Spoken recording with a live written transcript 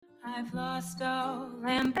I've lost all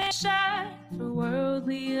ambition for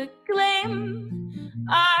worldly acclaim.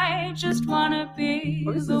 I just wanna be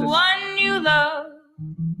the one you love.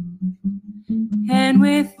 And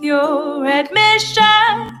with your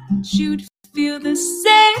admission, you'd feel the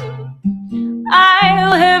same.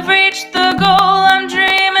 I'll have reached the goal I'm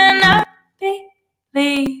dreaming of.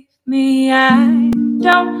 Believe me, I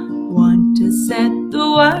don't want to set the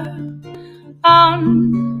world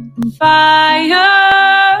on fire.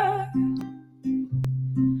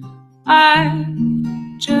 I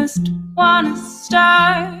just wanna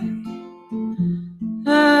start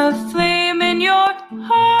a flame in your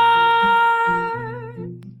heart.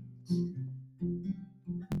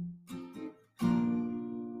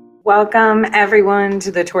 Welcome everyone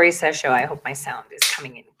to the Tori Says Show. I hope my sound is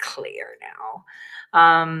coming in clear now.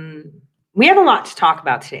 We have a lot to talk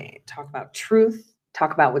about today. Talk about truth,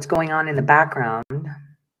 talk about what's going on in the background,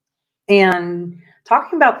 and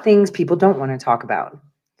talking about things people don't want to talk about.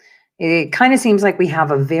 It kind of seems like we have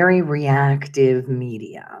a very reactive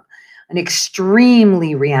media, an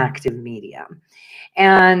extremely reactive media,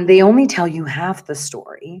 and they only tell you half the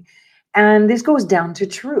story. And this goes down to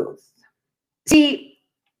truth. See,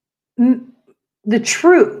 the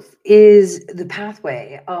truth is the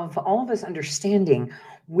pathway of all of us understanding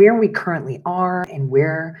where we currently are and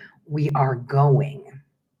where we are going.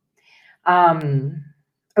 I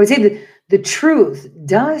would say that the truth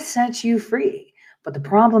does set you free. But the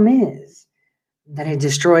problem is that it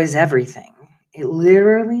destroys everything. It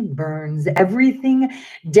literally burns everything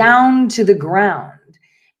down to the ground.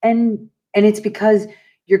 And it's because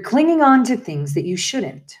you're clinging on to things that you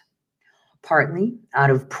shouldn't. Partly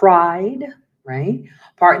out of pride, right?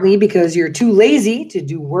 Partly because you're too lazy to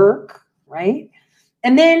do work, right?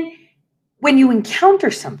 And then when you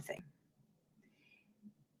encounter something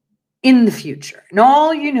in the future and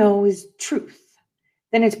all you know is truth,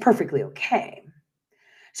 then it's perfectly okay.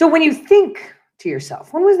 So when you think to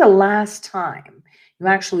yourself, when was the last time you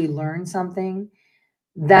actually learned something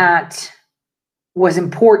that was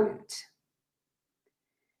important,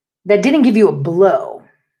 that didn't give you a blow,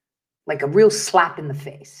 like a real slap in the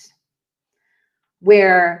face,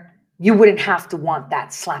 where you wouldn't have to want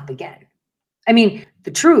that slap again? I mean,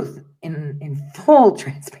 the truth in full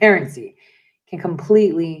transparency can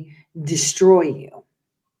completely destroy you.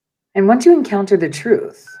 And once you encounter the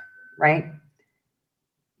truth, right?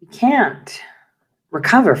 You can't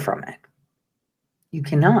recover from it. You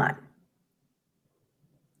cannot.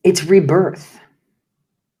 It's rebirth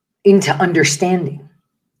into understanding.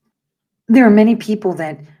 There are many people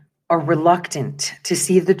that are reluctant to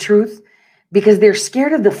see the truth because they're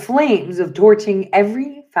scared of the flames of torching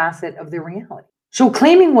every facet of their reality. So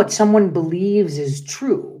claiming what someone believes is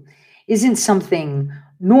true isn't something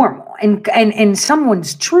normal. And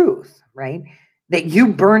someone's truth, right, that you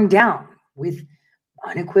burn down with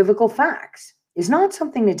unequivocal facts is not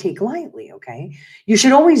something to take lightly, okay? You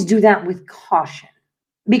should always do that with caution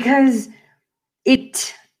because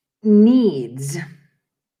it needs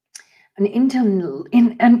an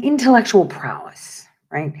intellectual prowess,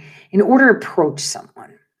 right? In order to approach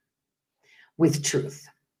someone with truth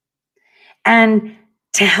and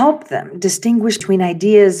to help them distinguish between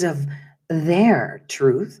ideas of their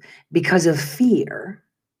truth because of fear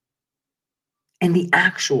and the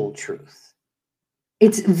actual truth.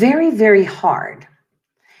 It's very, very hard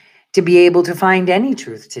to be able to find any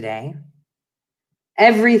truth today.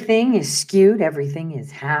 Everything is skewed. Everything is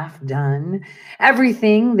half done.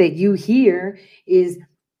 Everything that you hear is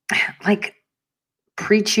like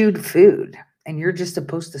pre-chewed food, and you're just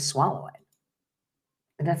supposed to swallow it.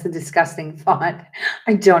 And that's a disgusting thought.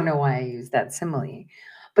 I don't know why I use that simile,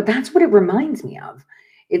 but that's what it reminds me of.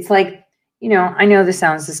 It's like, I know this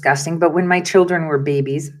sounds disgusting, but when my children were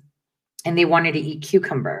babies, and they wanted to eat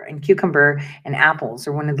cucumber and apples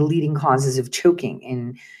are one of the leading causes of choking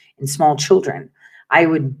in small children. I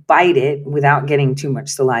would bite it without getting too much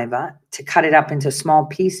saliva to cut it up into small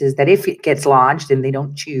pieces that if it gets lodged and they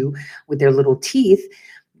don't chew with their little teeth,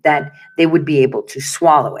 that they would be able to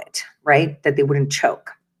swallow it, right? That they wouldn't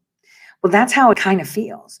choke. Well, that's how it kind of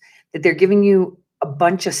feels, that they're giving you a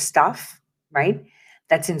bunch of stuff, right?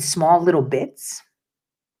 That's in small little bits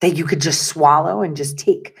that you could just swallow and just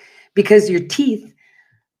take, because your teeth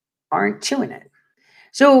aren't chewing it.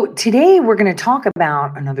 So today we're going to talk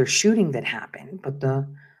about another shooting that happened, but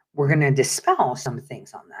we're going to dispel some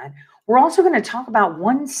things on that. We're also going to talk about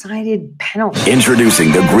one-sided penalty.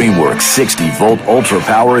 Introducing the Greenworks 60-volt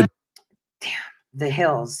ultra-powered. Damn, the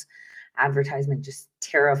Hills advertisement just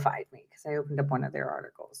terrified me because I opened up one of their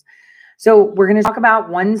articles. So we're going to talk about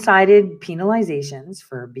one-sided penalizations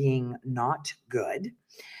for being not good.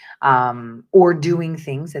 or doing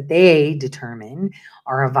things that they determine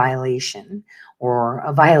are a violation or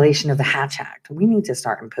a violation of the Hatch Act. We need to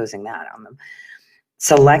start imposing that on the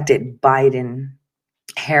selected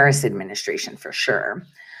Biden-Harris administration for sure.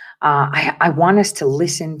 I want us to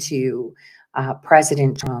listen to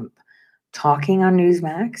President Trump talking on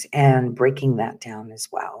Newsmax and breaking that down as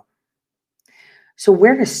well. So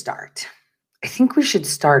where to start? I think we should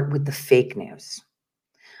start with the fake news.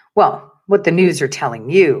 Well, what the news are telling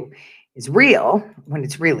you is real when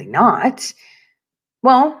it's really not.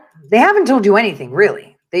 Well, they haven't told you anything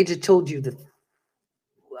really. They just told you the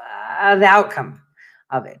outcome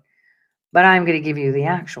of it. But I'm going to give you the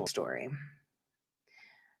actual story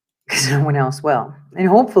because no one else will. And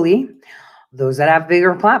hopefully those that have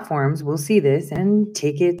bigger platforms will see this and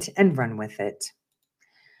take it and run with it.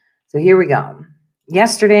 So here we go.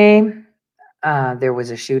 Yesterday, there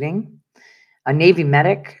was a shooting. A Navy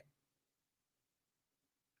medic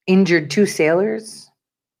injured 2 sailors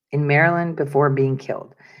in Maryland before being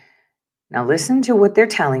killed. Now listen to what they're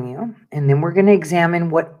telling you, and then we're going to examine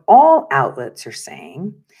what all outlets are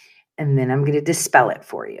saying, and then I'm going to dispel it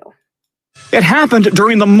for you. It happened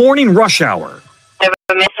during the morning rush hour.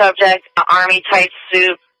 The subject, an army-type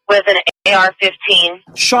suit with an AR-15.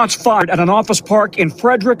 Shots fired at an office park in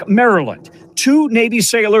Frederick, Maryland. 2 Navy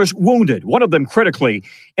sailors wounded, one of them critically,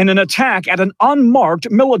 in an attack at an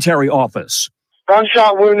unmarked military office.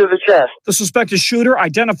 Gunshot wound to the chest. The suspected shooter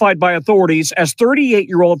identified by authorities as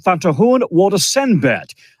 38-year-old Fatahun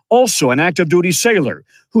Woldesembet, also an active-duty sailor,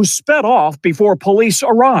 who sped off before police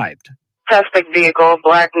arrived. Suspect vehicle,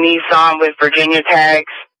 black Nissan with Virginia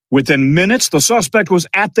tags. Within minutes, the suspect was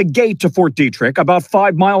at the gate to Fort Detrick, about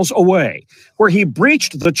 5 miles away, where he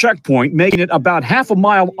breached the checkpoint, making it about half a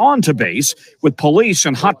mile onto base, with police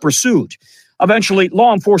in hot pursuit. Eventually,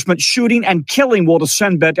 law enforcement shooting and killing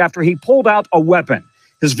Woldesembet after he pulled out a weapon,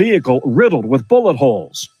 his vehicle riddled with bullet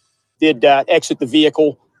holes. Did exit the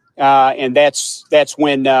vehicle, and that's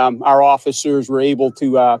when our officers were able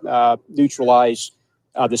to neutralize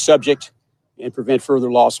the subject and prevent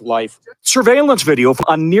further loss of life. Surveillance video from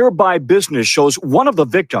a nearby business shows one of the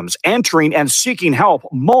victims entering and seeking help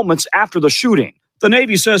moments after the shooting. The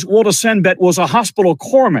Navy says Woldesembet was a hospital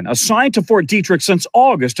corpsman assigned to Fort Detrick since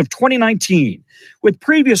August of 2019, with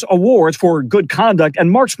previous awards for good conduct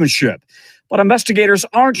and marksmanship. But investigators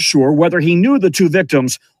aren't sure whether he knew the 2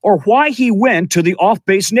 victims or why he went to the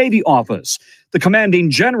off-base Navy office. The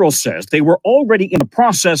commanding general says they were already in the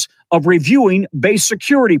process of reviewing base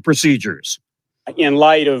security procedures. In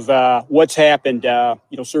light of what's happened,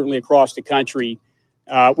 certainly across the country,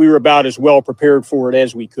 we were about as well prepared for it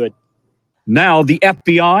as we could. Now, the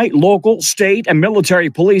FBI, local, state, and military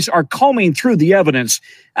police are combing through the evidence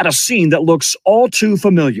at a scene that looks all too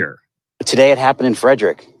familiar. Today it happened in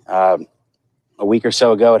Frederick. A week or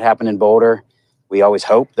so ago, it happened in Boulder. We always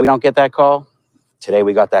hope that we don't get that call. Today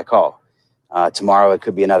we got that call. Tomorrow it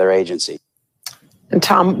could be another agency. And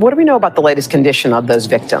Tom, what do we know about the latest condition of those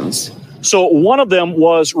victims? So one of them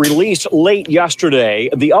was released late yesterday.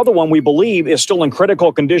 The other one, we believe, is still in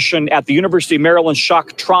critical condition at the University of Maryland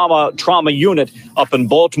Shock Trauma Unit up in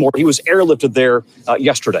Baltimore. He was airlifted there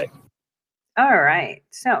yesterday. All right.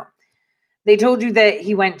 So they told you that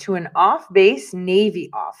he went to an off-base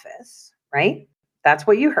Navy office, right? That's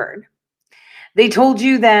what you heard. They told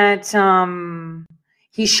you that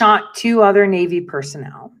he shot 2 other Navy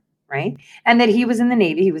personnel, right? And that he was in the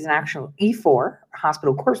Navy. He was an actual E4,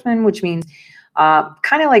 hospital corpsman, which means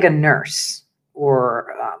kind of like a nurse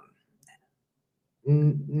or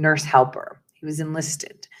nurse helper. He was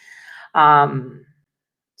enlisted.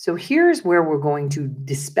 So here's where we're going to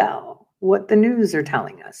dispel what the news are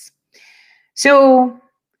telling us. So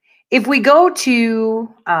if we go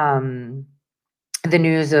to the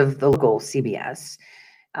news of the local CBS,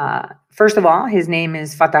 first of all, his name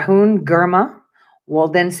is Fatahun Girma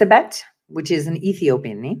Woldesembet, which is an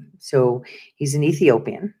Ethiopian name. So he's an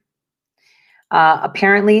Ethiopian.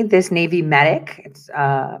 Apparently, this Navy medic,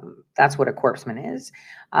 that's what a corpsman is,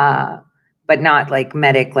 but not like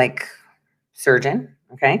medic, like surgeon,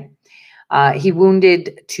 okay? He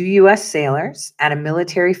wounded 2 U.S. sailors at a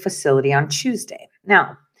military facility on Tuesday.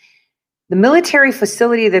 Now, the military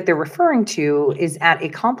facility that they're referring to is at a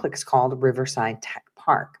complex called Riverside Tech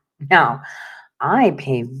Park. Now, I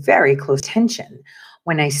pay very close attention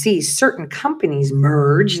when I see certain companies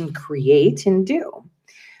merge and create and do.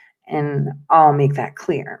 And I'll make that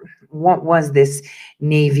clear. What was this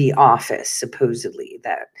Navy office, supposedly,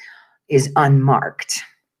 that is unmarked?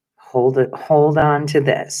 Hold on to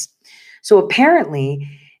this. So apparently,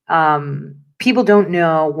 people don't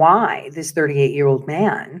know why this 38-year-old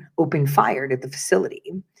man opened fire at the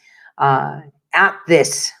facility at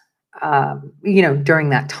this during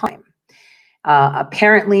that time.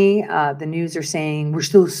 Apparently, the news are saying we're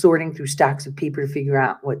still sorting through stacks of paper to figure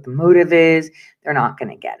out what the motive is. They're not going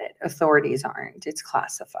to get it. Authorities aren't. It's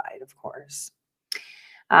classified, of course.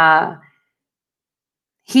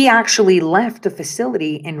 He actually left the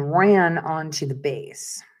facility and ran onto the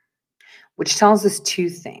base, which tells us two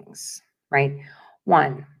things, right?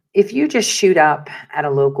 One, if you just shoot up at a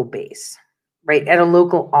local base, right, at a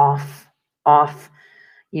local off-site,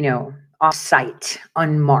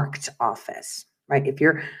 unmarked office, right? If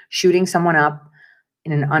you're shooting someone up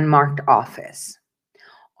in an unmarked office,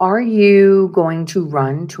 are you going to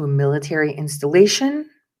run to a military installation?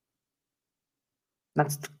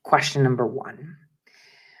 That's question number one.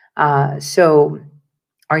 So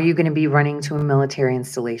are you going to be running to a military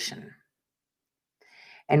installation?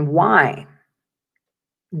 And why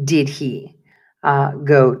did he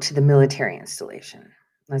go to the military installation?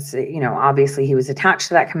 Let's say, obviously he was attached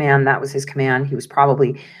to that command. That was his command. He was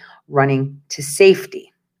probably running to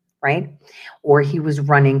safety, right? Or he was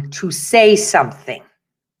running to say something.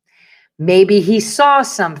 Maybe he saw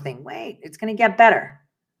something. Wait, it's going to get better.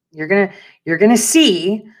 You're going to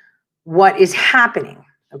see what is happening,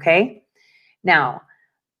 okay? Now,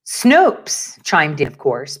 Snopes chimed in, of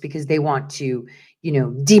course, because they want to,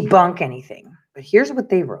 debunk anything. But here's what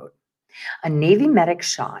they wrote. A Navy medic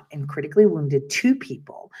shot and critically wounded 2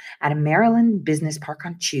 people at a Maryland business park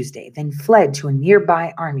on Tuesday, then fled to a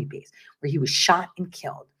nearby Army base where he was shot and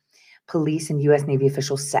killed. Police and U.S. Navy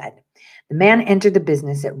officials said the man entered the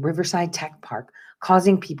business at Riverside Tech Park,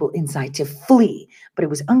 causing people inside to flee, but it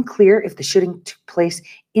was unclear if the shooting took place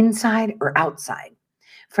inside or outside.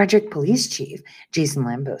 Frederick Police Chief Jason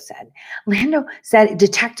Lambo said. Lando said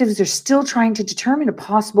detectives are still trying to determine a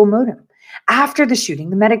possible motive. After the shooting,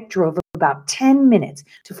 the medic drove about 10 minutes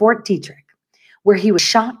to Fort Detrick, where he was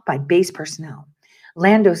shot by base personnel.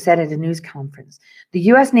 Lando said at a news conference, the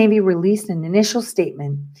U.S. Navy released an initial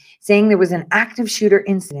statement saying there was an active shooter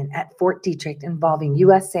incident at Fort Detrick involving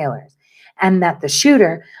U.S. sailors, and that the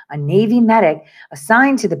shooter, a Navy medic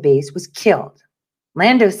assigned to the base, was killed.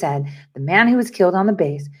 Lando said the man who was killed on the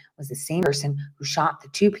base was the same person who shot the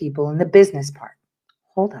 2 people in the business park.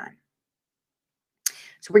 Hold on.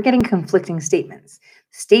 So we're getting conflicting statements.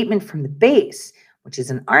 The statement from the base, which is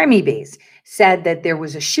an Army base, said that there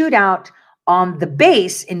was a shootout on the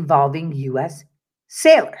base involving U.S.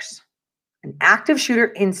 sailors. An active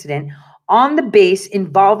shooter incident on the base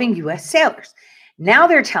involving U.S. sailors. Now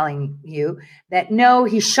they're telling you that no,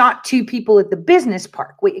 he shot 2 people at the business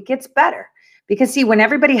park. Wait, it gets better. Because see, when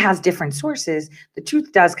everybody has different sources, the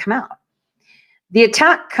truth does come out. The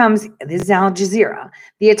attack comes, this is Al Jazeera,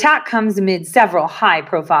 the attack comes amid several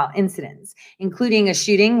high-profile incidents, including a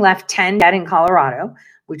shooting left 10 dead in Colorado,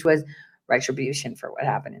 which was retribution for what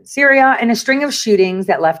happened in Syria, and a string of shootings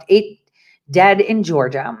that left 8 dead in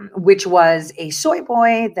Georgia, which was a soy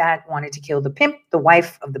boy that wanted to kill the pimp, the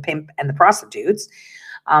wife of the pimp, and the prostitutes.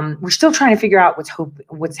 We're still trying to figure out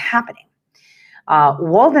what's happening.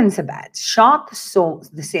 Walden Sabat shot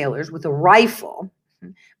the sailors with a rifle,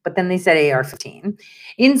 but then they said AR-15,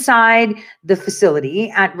 inside the facility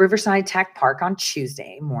at Riverside Tech Park on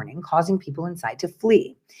Tuesday morning, causing people inside to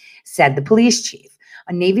flee, said the police chief.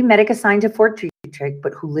 A Navy medic assigned to Fort Detrick,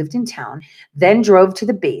 but who lived in town, then drove to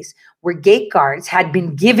the base where gate guards had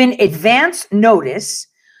been given advance notice,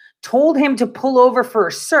 told him to pull over for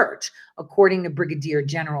a search, according to Brigadier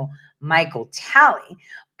General Michael Talley.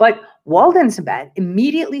 But Walden Sabat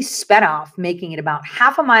immediately sped off, making it about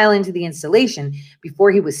half a mile into the installation before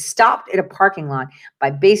he was stopped at a parking lot by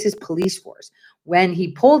base's police force. When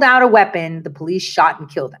he pulled out a weapon, the police shot and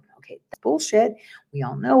killed him. Okay, that's bullshit. We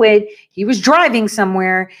all know it. He was driving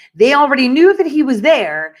somewhere. They already knew that he was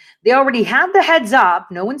there. They already had the heads up.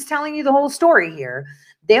 No one's telling you the whole story here.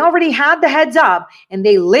 They already had the heads up, and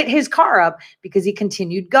they lit his car up because he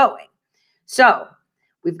continued going. So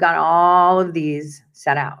we've got all of these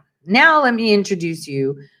set out. Now let me introduce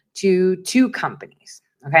you to 2 companies,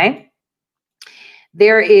 okay?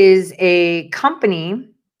 There is a company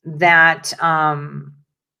that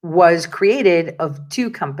was created of 2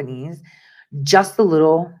 companies just a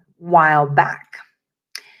little while back.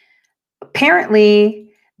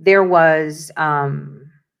 Apparently, there was, and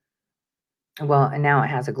now it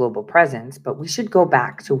has a global presence, but we should go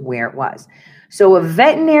back to where it was. So a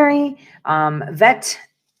vet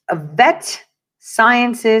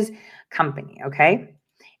sciences company, okay?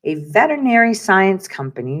 A veterinary science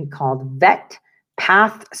company called Vet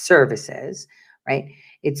Path Services right?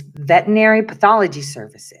 It's veterinary pathology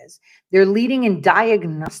services. They're leading in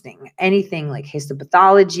diagnosing anything like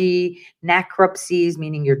histopathology, necropsies,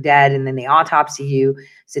 meaning you're dead, and then they autopsy you,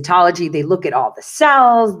 cytology, they look at all the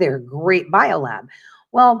cells, they're a great biolab.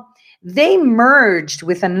 Well, they merged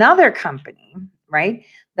with another company, right?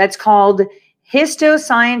 That's called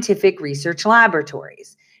Histoscientific Research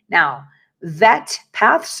Laboratories. Now, Vet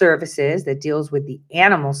Path Services, that deals with the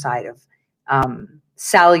animal side of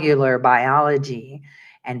cellular biology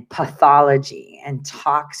and pathology and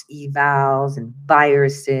tox evals and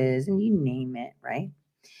viruses and you name it, right?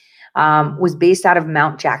 Was based out of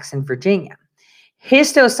Mount Jackson, Virginia.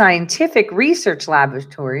 Histoscientific Research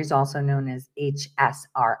Laboratories, also known as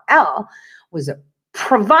HSRL, was a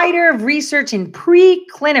provider of research in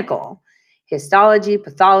preclinical histology,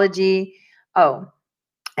 pathology. Oh,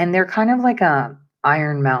 and they're kind of like a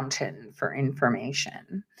Iron Mountain for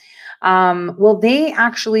information. Well, they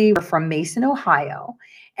actually were from Mason, Ohio,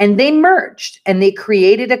 and they merged and they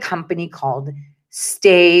created a company called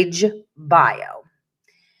Stage Bio.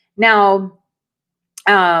 Now,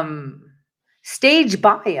 Stage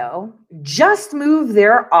Bio just moved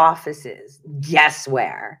their offices. Guess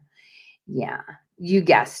where? Yeah, you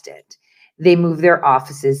guessed it. They moved their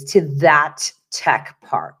offices to that tech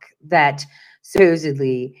park that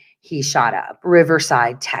supposedly he shot up,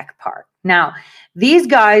 Riverside Tech Park. Now, these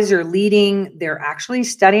guys are leading, they're actually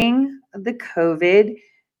studying the COVID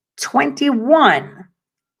 21,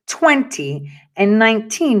 20, and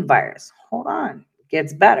 19 virus. Hold on, it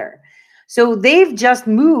gets better. So they've just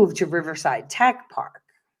moved to Riverside Tech Park.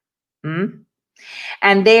 And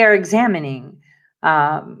they are examining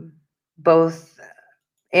both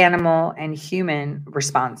animal and human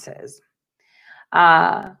responses.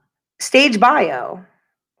 Stage Bio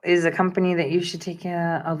is a company that you should take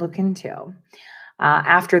a look into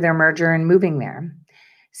after their merger and moving there.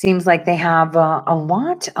 Seems like they have a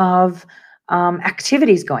lot of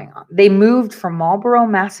activities going on. They moved from Marlborough,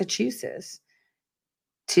 Massachusetts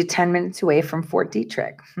to 10 minutes away from Fort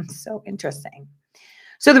Detrick. So interesting.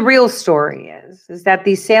 So the real story is that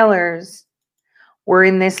these sailors were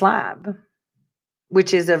in this lab,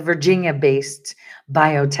 which is a Virginia-based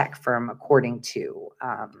biotech firm, according to,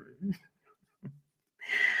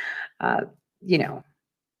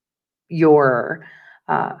 your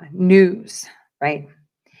news, right?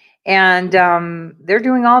 And they're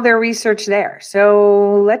doing all their research there.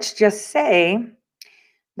 So let's just say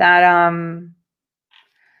that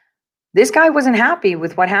this guy wasn't happy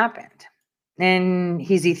with what happened. And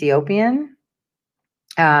he's Ethiopian.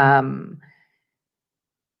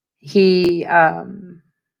 He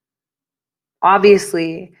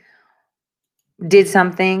obviously did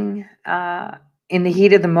something in the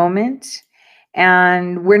heat of the moment,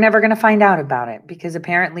 and we're never going to find out about it because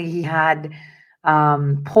apparently he had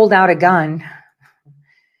pulled out a gun,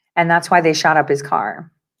 and that's why they shot up his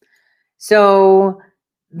car. So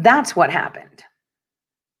that's what happened.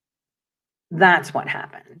 That's what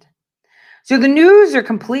happened. So the news are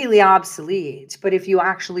completely obsolete, but if you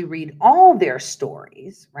actually read all their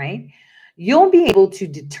stories, right, you'll be able to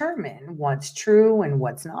determine what's true and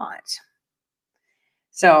what's not.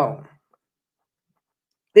 So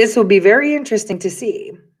this will be very interesting to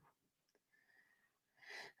see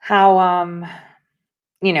how,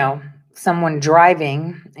 someone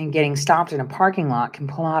driving and getting stopped in a parking lot can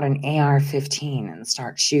pull out an AR-15 and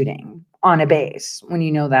start shooting on a base when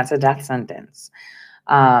you know that's a death sentence.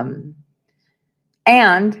 And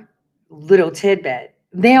little tidbit,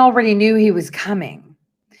 they already knew he was coming.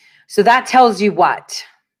 So that tells you what?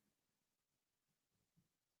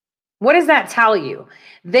 What does that tell you?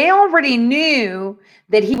 They already knew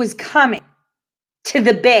that he was coming to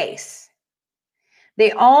the base.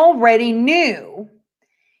 They already knew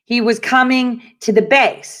he was coming to the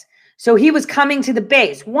base. So he was coming to the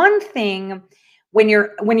base. One thing when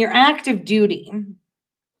you're active duty,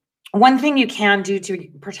 one thing you can do to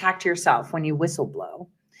protect yourself when you whistleblow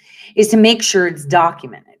is to make sure it's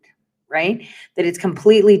documented, right? That it's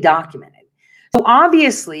completely documented. So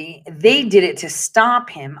obviously they did it to stop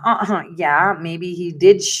him. Yeah, maybe he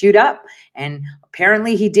did shoot up, and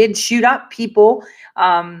apparently he did shoot up people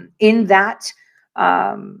in that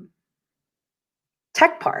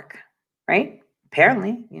tech park, right?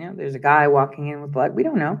 Apparently, there's a guy walking in with blood. We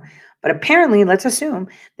don't know. But apparently, let's assume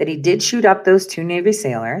that he did shoot up those two Navy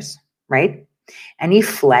sailors, right? And he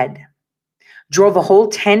fled, drove a whole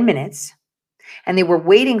 10 minutes, and they were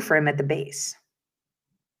waiting for him at the base.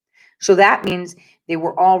 So that means they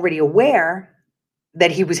were already aware that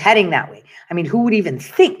he was heading that way. I mean, who would even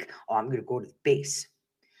think, I'm going to go to the base?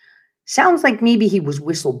 Sounds like maybe he was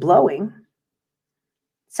whistleblowing.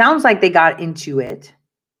 Sounds like they got into it.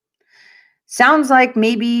 Sounds like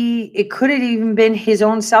maybe it could have even been his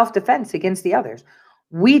own self-defense against the others.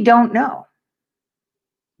 We don't know.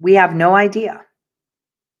 We have no idea.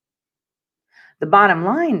 The bottom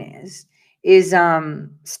line is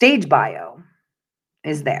stage bio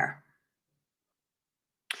is there.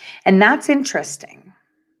 And that's interesting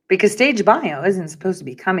because stage bio isn't supposed to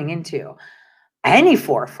be coming into any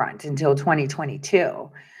forefront until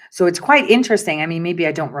 2022. So it's quite interesting. I mean, maybe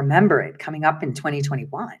I don't remember it coming up in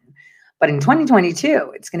 2021, but in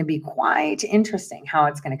 2022, it's going to be quite interesting how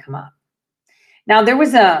it's going to come up. Now, there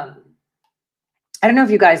was I don't know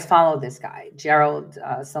if you guys follow this guy, Gerald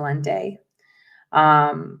Celente.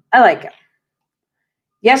 I like him.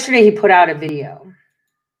 Yesterday, he put out a video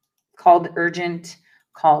called Urgent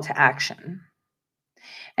Call to Action.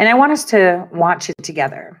 And I want us to watch it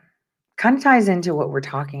together. Kind of ties into what we're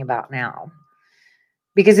talking about now.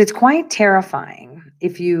 Because it's quite terrifying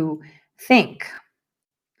if you think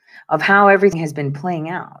of how everything has been playing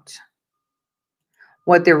out,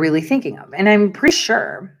 what they're really thinking of. And I'm pretty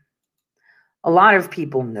sure a lot of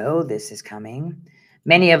people know this is coming.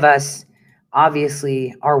 Many of us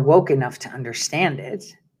obviously are woke enough to understand it,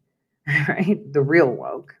 right? The real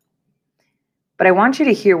woke. But I want you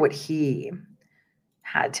to hear what he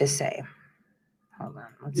had to say. Hold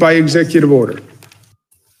on. By executive order.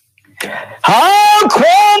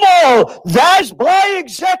 Cuomo, that's by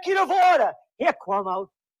executive order. Here, Cuomo,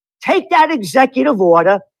 take that executive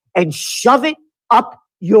order and shove it up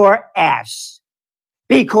your ass.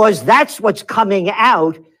 Because that's what's coming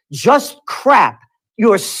out, just crap.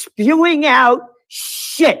 You're spewing out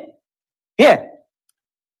shit. Here.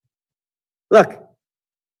 Look.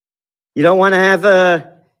 You don't want to have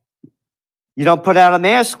you don't put out a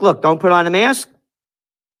mask? Look, don't put on a mask.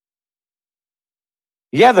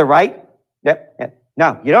 You have the right. Yep.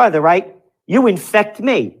 No, you don't have the right. You infect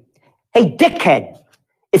me. Hey, dickhead,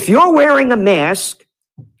 if you're wearing a mask,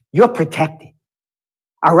 you're protected.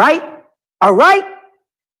 All right? All right?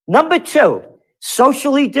 Number 2,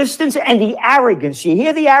 socially distance and the arrogance. You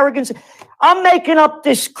hear the arrogance? I'm making up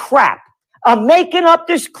this crap.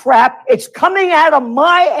 It's coming out of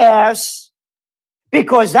my ass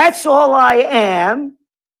because that's all I am.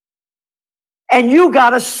 And you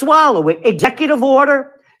got to swallow it. Executive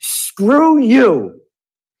order, screw you.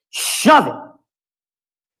 Shove it.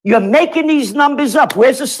 You're making these numbers up.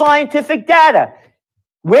 Where's the scientific data?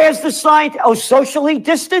 Where's the science? Oh, socially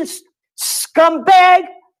distanced? Scumbag?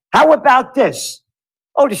 How about this?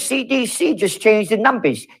 Oh, the CDC just changed the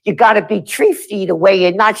numbers. You got to be 3 feet away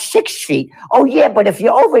and not 6 feet. Oh, yeah, but if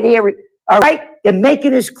you're over there, all right, they're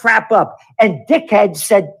making this crap up. And dickhead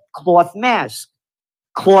said cloth mask.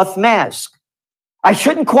 Cloth mask. I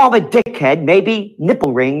shouldn't call him a dickhead. Maybe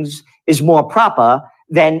nipple rings is more proper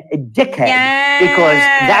than a dickhead because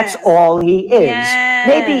that's all he is.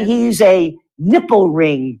 Maybe he's a nipple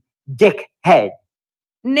ring dickhead.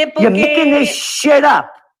 You're making this shit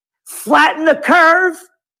up. Flatten the curve?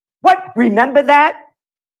 What? Remember that?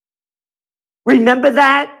 Remember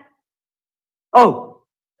that? Oh.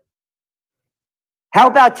 How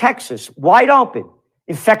about Texas? Wide open.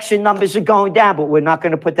 Infection numbers are going down, but we're not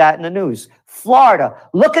going to put that in the news. Florida.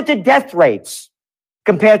 Look at the death rates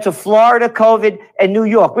compared to Florida, COVID, and New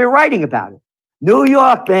York. We're writing about it. New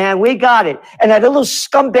York, man, we got it. And that little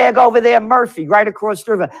scumbag over there, Murphy, right across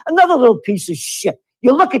the river. Another little piece of shit.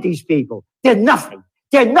 You look at these people. They're nothing.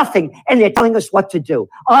 They're nothing, and they're telling us what to do.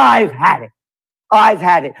 I've had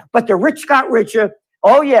it. But the rich got richer.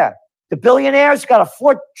 Oh, yeah. The billionaires got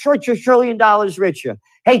 $4 trillion richer.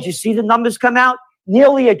 Hey, did you see the numbers come out?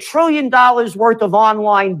 Nearly $1 trillion worth of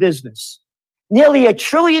online business. Nearly $1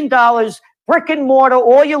 trillion, brick and mortar,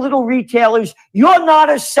 all your little retailers. You're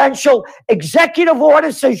not essential. Executive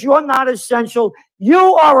order says you're not essential.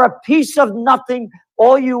 You are a piece of nothing.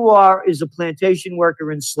 All you are is a plantation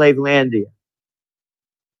worker in Slavelandia.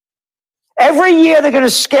 Every year they're going to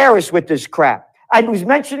scare us with this crap. I was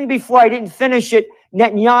mentioning before, I didn't finish it,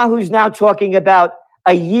 Netanyahu's now talking about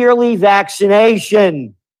a yearly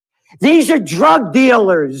vaccination. These are drug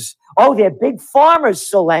dealers. Oh, they're big pharma,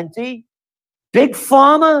 Celente. Big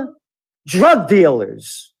pharma, drug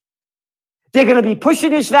dealers. They're going to be pushing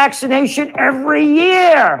this vaccination every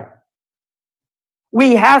year.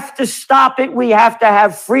 We have to stop it. We have to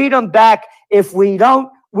have freedom back. If we don't,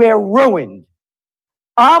 we're ruined.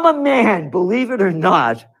 I'm a man, believe it or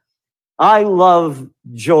not. I love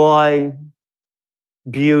joy,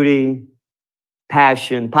 beauty,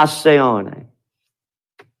 passion, passione.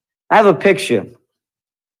 I have a picture.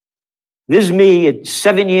 This is me at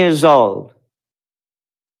 7 years old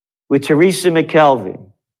with Teresa McKelvey.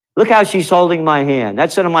 Look how she's holding my hand.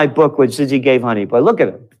 That's in my book with Sizzy Gave Honey. But look at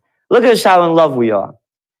her. Look at us how in love we are.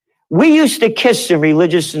 We used to kiss in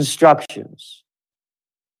religious instructions.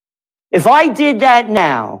 If I did that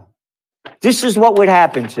now, this is what would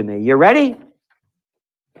happen to me. You ready?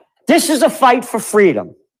 This is a fight for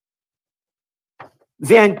freedom.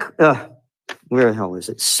 Where the hell is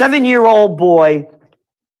it? 7-year-old boy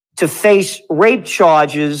to face rape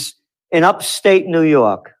charges in upstate New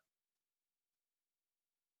York.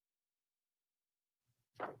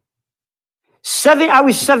 I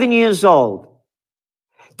was 7 years old.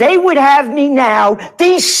 They would have me now,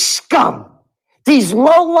 these scum, these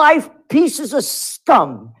low-life pieces of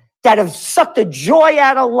scum that have sucked the joy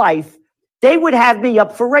out of life, they would have me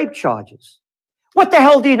up for rape charges. What the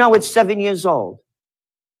hell do you know at 7 years old?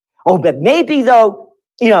 Oh, but maybe though,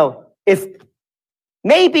 if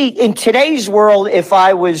maybe in today's world, if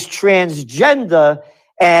I was transgender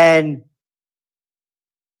and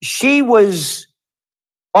she was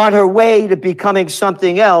on her way to becoming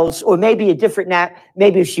something else, or maybe a different,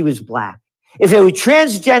 maybe if she was black. If it was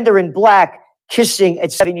transgender and black kissing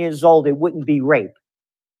at 7 years old, it wouldn't be rape.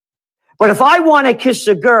 But if I want to kiss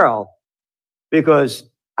a girl because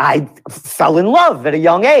I fell in love at a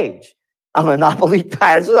young age, I'm a Monopoly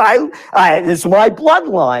passer. It's my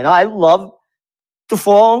bloodline. I love to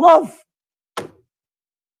fall in love.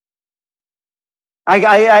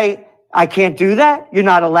 I can't do that. You're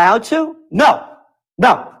not allowed to? No.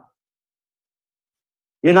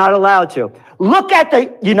 You're not allowed to.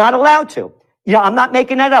 You're not allowed to. I'm not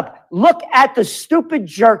making that up. Look at the stupid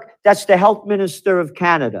jerk that's the health minister of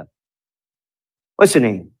Canada. What's her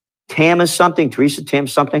name? Tam or something? Teresa Tam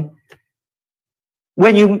something?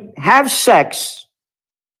 When you have sex,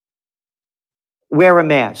 wear a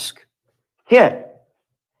mask. Here.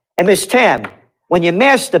 And Miss Tam, when you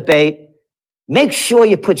masturbate, make sure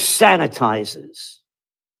you put sanitizers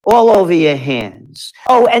all over your hands.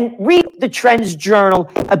 Oh, and read the Trends Journal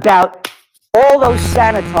about all those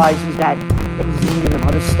sanitizers that benzene and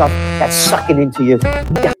other stuff that's sucking into you.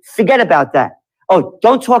 Forget about that. Oh,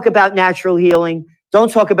 don't talk about natural healing.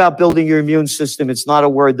 Don't talk about building your immune system. It's not a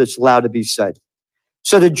word that's allowed to be said.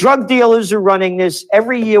 So the drug dealers are running this.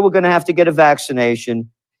 Every year we're going to have to get a vaccination.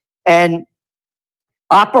 And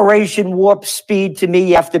Operation Warp Speed, to me,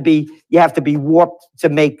 you have to be warped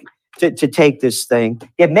to take this thing.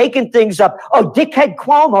 They're making things up. Oh, Dickhead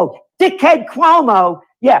Cuomo.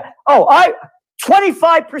 Yeah. Oh,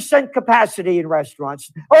 25% capacity in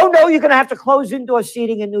restaurants. Oh, no, you're going to have to close indoor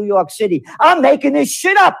seating in New York City. I'm making this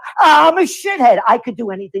shit up. I'm a shithead. I could do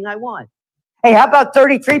anything I want. Hey, how about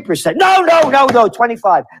 33%? No,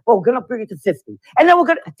 25. Well, we're going to bring it to 50. And then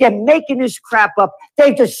they're making this crap up.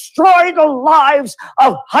 They've destroyed the lives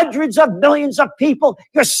of hundreds of millions of people.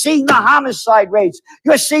 You're seeing the homicide rates.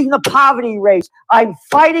 You're seeing the poverty rates. I'm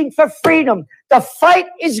fighting for freedom. The fight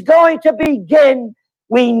is going to begin.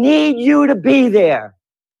 We need you to be there.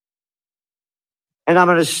 And I'm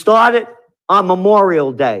going to start it on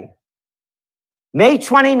Memorial Day, May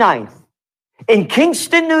 29th, in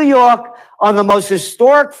Kingston, New York, on the most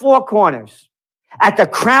historic Four Corners, at the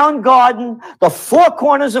Crown Garden, the Four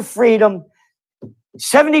Corners of Freedom.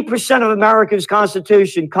 70% of America's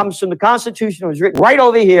Constitution comes from the Constitution that was written right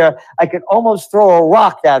over here. I could almost throw a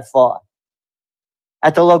rock that far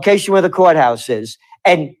at the location where the courthouse is.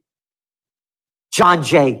 And John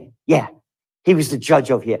Jay, he was the judge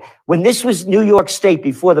over here. When this was New York State,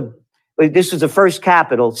 this was the first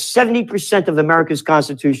capital, 70% of America's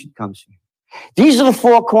Constitution comes from here. These are the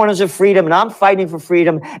Four Corners of Freedom, and I'm fighting for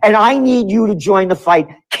freedom, and I need you to join the fight.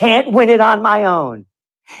 Can't win it on my own.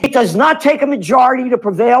 It does not take a majority to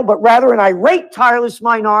prevail, but rather an irate, tireless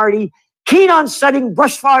minority, keen on setting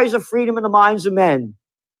brushfires of freedom in the minds of men,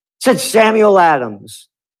 said Samuel Adams,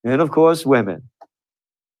 and of course, women.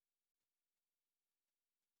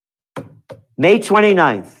 May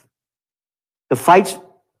 29th, the fight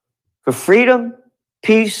for freedom,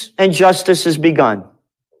 peace, and justice has begun.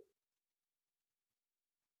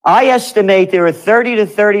 I estimate there are 30 to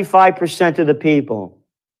 35% of the people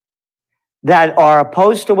that are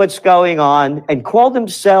opposed to what's going on and call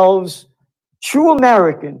themselves true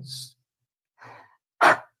Americans.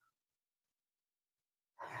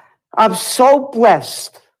 I'm so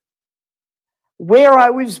blessed where I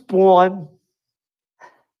was born,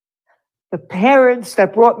 the parents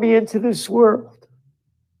that brought me into this world,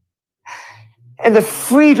 and the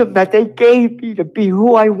freedom that they gave me to be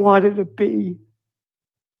who I wanted to be.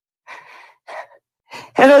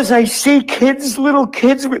 And as I see little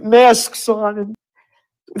kids with masks on, and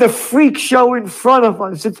the freak show in front of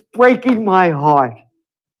us, it's breaking my heart.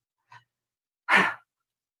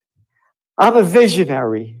 I'm a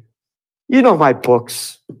visionary. You know my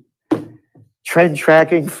books. Trend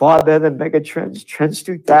tracking far better than Megatrends. Trends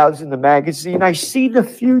 2000, the magazine. I see the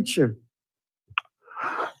future.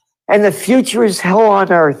 And the future is hell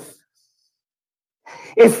on earth.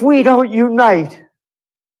 If we don't unite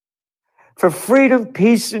for freedom,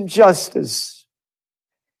 peace, and justice,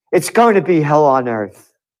 it's going to be hell on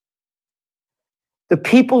earth. The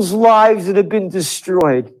people's lives that have been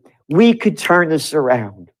destroyed, we could turn this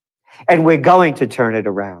around. And we're going to turn it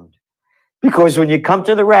around. Because when you come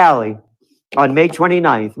to the rally on May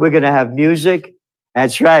 29th, we're going to have music.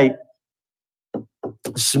 That's right.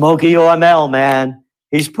 Smokey Ormel, man.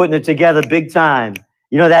 He's putting it together big time.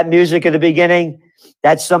 You know that music at the beginning?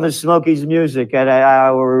 That's some of Smokey's music at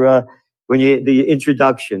our the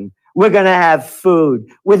introduction. We're going to have food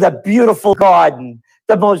with a beautiful garden,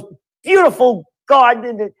 the most beautiful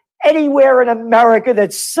garden anywhere in America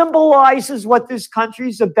that symbolizes what this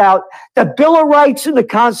country's about, the Bill of Rights and the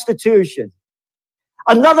Constitution.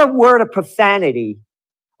 Another word of profanity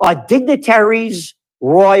are dignitaries,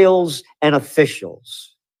 royals, and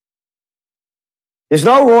officials. There's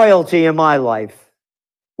no royalty in my life.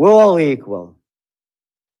 We're all equal.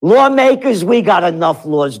 Lawmakers, we got enough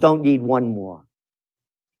laws. Don't need one more.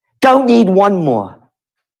 Don't need one more.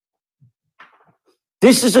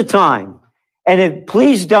 This is a time. And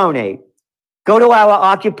please donate. Go to our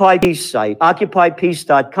Occupy Peace site,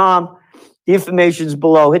 occupypeace.com. The information's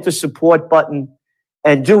below. Hit the support button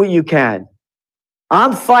and do what you can.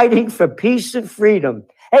 I'm fighting for peace and freedom.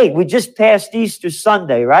 Hey, we just passed Easter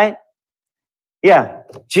Sunday, right? Yeah,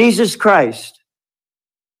 Jesus Christ.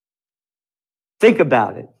 Think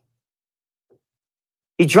about it.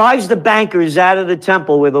 He drives the bankers out of the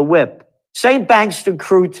temple with a whip. St. Bankston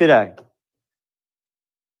crew today.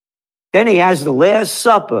 Then he has the Last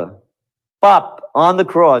Supper up on the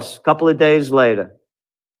cross a couple of days later.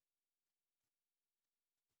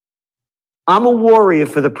 I'm a warrior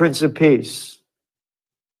for the Prince of Peace.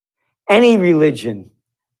 Any religion,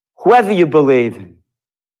 whoever you believe in,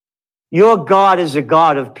 your God is a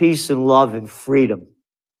God of peace and love and freedom.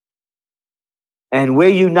 And we're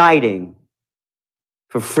uniting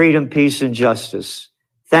for freedom, peace, and justice.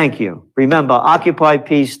 Thank you. Remember,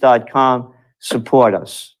 occupypeace.com. Support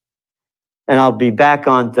us. And I'll be back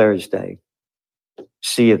on Thursday.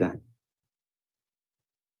 See you then.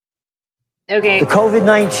 Okay. The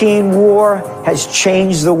COVID-19 war has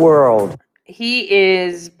changed the world. He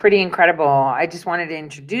is pretty incredible. I just wanted to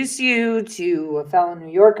introduce you to a fellow New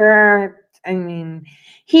Yorker. I mean,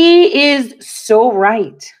 he is so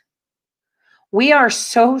right. We are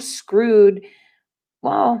so screwed,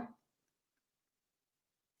 well,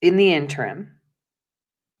 in the interim.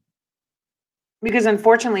 Because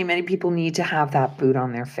unfortunately, many people need to have that boot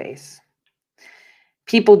on their face.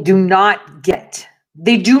 People do not get,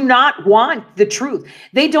 they do not want the truth.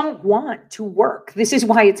 They don't want to work. This is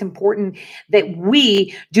why it's important that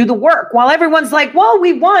we do the work. While everyone's like, well,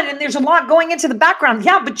 we won, and there's a lot going into the background.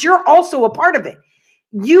 Yeah, but you're also a part of it.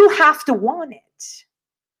 You have to want it.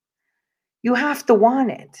 You have to want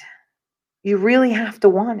it. You really have to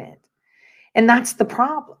want it. And that's the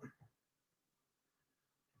problem.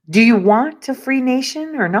 Do you want a free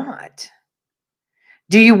nation or not?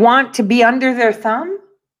 Do you want to be under their thumb?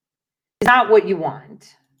 Is that what you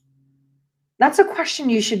want? That's a question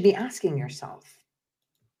you should be asking yourself.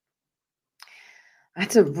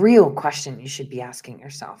 That's a real question you should be asking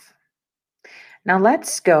yourself. Now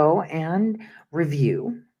let's go and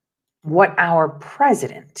review what our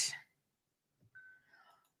president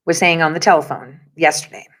was saying on the telephone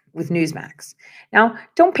yesterday with Newsmax. Now,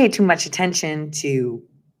 don't pay too much attention to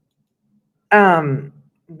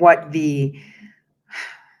what the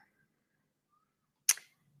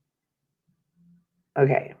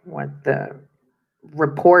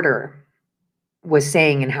reporter was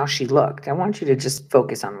saying and how she looked. I want you to just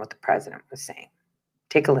focus on what the president was saying.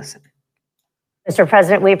 Take a listen. Mr.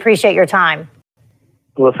 President, we appreciate your time.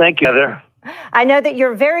 Well, thank you, Heather. I know that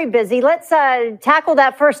you're very busy. Let's tackle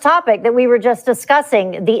that first topic that we were just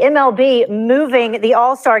discussing, the MLB moving the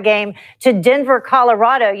All-Star game to Denver,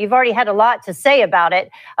 Colorado. You've already had a lot to say about it.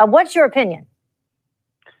 What's your opinion?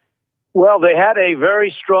 Well, they had a very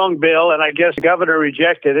strong bill, and I guess the governor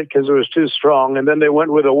rejected it because it was too strong. And then they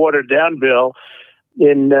went with a watered-down bill.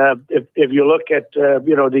 If you look at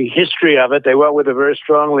the history of it, they went with a very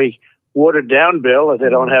strongly watered-down bill. They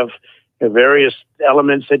don't have various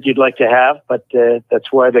elements that you'd like to have, but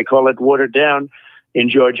that's why they call it watered down in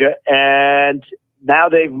Georgia. And now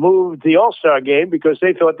they've moved the All-Star game because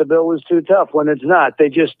they thought the bill was too tough when it's not.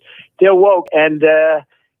 They're woke, and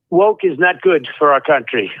woke is not good for our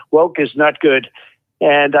country. Woke is not good.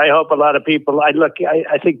 And I hope a lot of people, I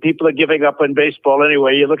think people are giving up on baseball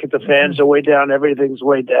anyway. You look at the fans are way down, everything's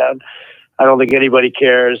way down. I don't think anybody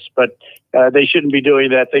cares, but they shouldn't be doing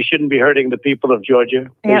that. They shouldn't be hurting the people of Georgia.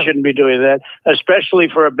 They shouldn't be doing that, especially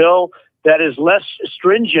for a bill that is less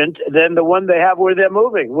stringent than the one they have where they're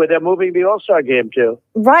moving the All-Star game to.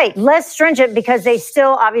 Right, less stringent because they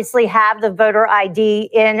still obviously have the voter ID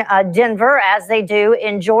in Denver as they do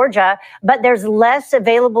in Georgia, but there's less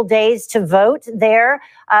available days to vote there.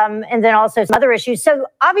 And then also some other issues. So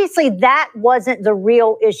obviously that wasn't the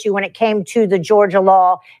real issue when it came to the Georgia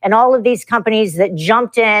law and all of these companies that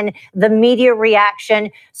jumped in, the media reaction.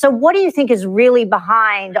 So what do you think is really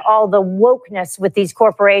behind all the wokeness with these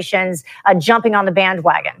corporations jumping on the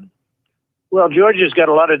bandwagon? Well, Georgia's got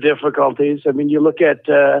a lot of difficulties. I mean, you look at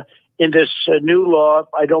in this new law,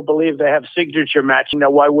 I don't believe they have signature matching. Now,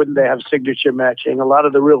 why wouldn't they have signature matching? A lot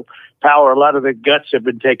of the real power, a lot of the guts have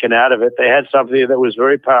been taken out of it. They had something that was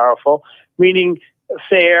very powerful, meaning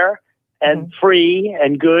fair and free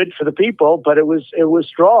and good for the people, but it was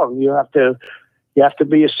strong. You have to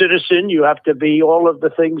be a citizen. You have to be all of the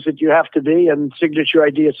things that you have to be, and signature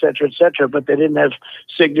ID, et cetera, et cetera. But they didn't have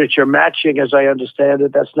signature matching, as I understand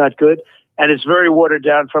it. That's not good. And it's very watered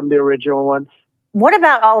down from the original one. What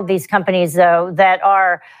about all of these companies, though, that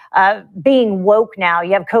are being woke now?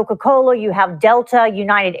 You have Coca-Cola, you have Delta,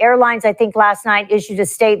 United Airlines, I think last night issued a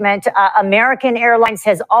statement. American Airlines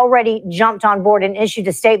has already jumped on board and issued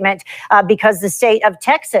a statement because the state of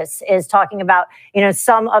Texas is talking about,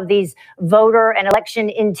 some of these voter and election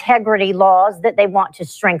integrity laws that they want to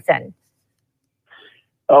strengthen.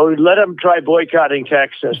 Oh, let them try boycotting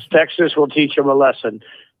Texas. Texas will teach them a lesson.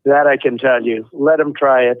 That I can tell you. Let them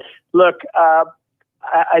try it. Look,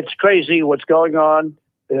 it's crazy what's going on.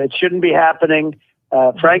 It shouldn't be happening.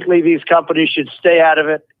 Frankly, these companies should stay out of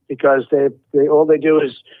it because they all they do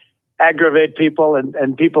is aggravate people,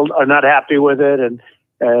 and people are not happy with it. And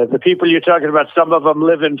the people you're talking about, some of them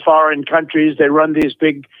live in foreign countries. They run these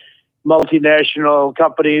big multinational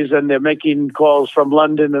companies, and they're making calls from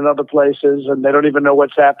London and other places, and they don't even know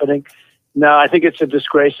what's happening. No, I think it's a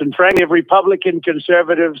disgrace. And frankly, if Republican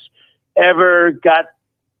conservatives ever got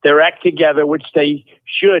their act together, which they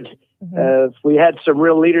should, if we had some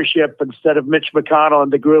real leadership instead of Mitch McConnell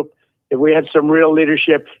and the group, if we had some real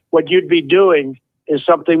leadership, what you'd be doing is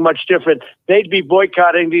something much different. They'd be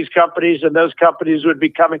boycotting these companies, and those companies would be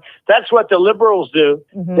coming. That's what the liberals do.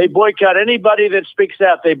 They boycott anybody that speaks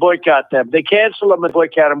out. They boycott them. They cancel them and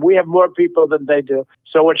boycott them. We have more people than they do.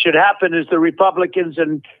 So what should happen is the Republicans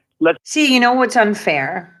and See, what's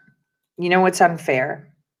unfair? What's unfair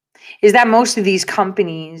is that most of these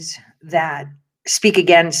companies that speak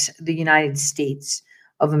against the United States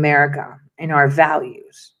of America and our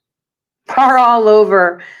values are all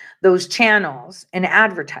over those channels and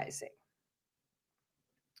advertising.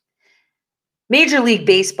 Major League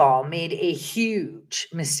Baseball made a huge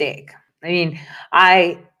mistake. I mean,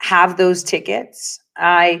 I have those tickets.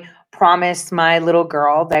 I promised my little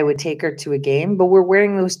girl that I would take her to a game, but we're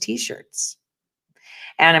wearing those t-shirts.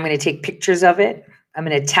 And I'm going to take pictures of it. I'm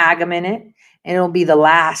going to tag them in it, and it'll be the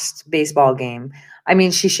last baseball game. I mean,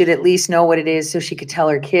 she should at least know what it is so she could tell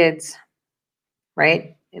her kids,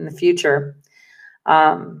 right, in the future,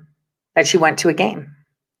 that she went to a game.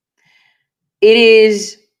 It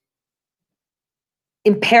is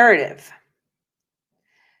imperative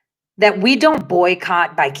that we don't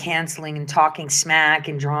boycott by canceling and talking smack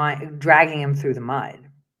and dragging them through the mud.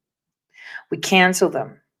 We cancel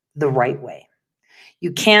them the right way.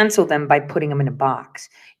 You cancel them by putting them in a box.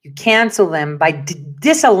 You cancel them by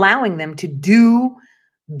disallowing them to do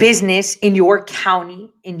business in your county,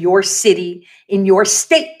 in your city, in your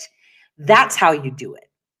state. That's how you do it.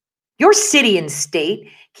 Your city and state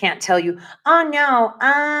can't tell you, oh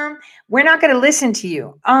no, we're not going to listen to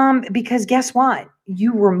you. Because guess what?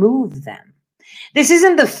 You remove them. This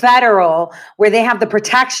isn't the federal where they have the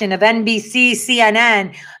protection of NBC,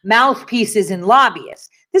 CNN, mouthpieces, and lobbyists.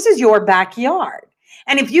 This is your backyard.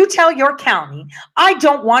 And if you tell your county, I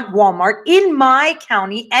don't want Walmart in my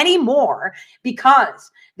county anymore because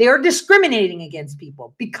they are discriminating against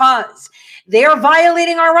people, because they are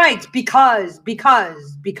violating our rights, because,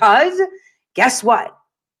 guess what?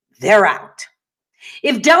 They're out.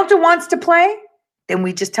 If Delta wants to play, then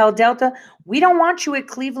we just tell Delta, we don't want you at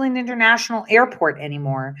Cleveland International Airport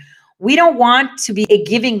anymore. We don't want to be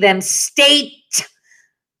giving them state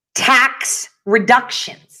tax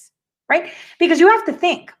reductions, right? Because you have to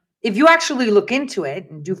think, if you actually look into it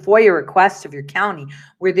and do FOIA requests of your county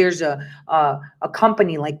where there's a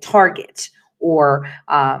company like Target or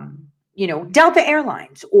Delta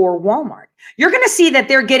Airlines or Walmart, you're going to see that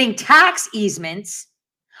they're getting tax easements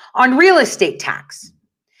on real estate tax.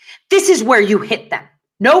 This is where you hit them.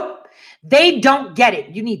 Nope. They don't get it.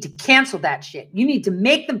 You need to cancel that shit. You need to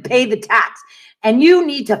make them pay the tax. And you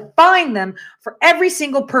need to fine them for every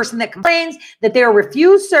single person that complains that they are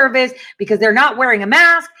refused service because they're not wearing a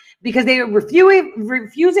mask, because they are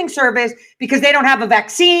refusing service because they don't have a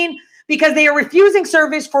vaccine, because they are refusing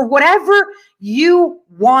service for whatever you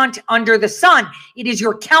want under the sun. It is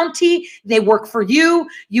your county. They work for you.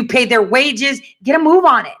 You pay their wages. Get a move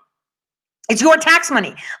on it. It's your tax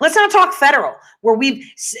money. Let's not talk federal,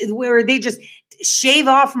 where they just shave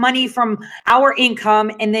off money from our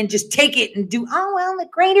income and then just take it and do, oh, well, the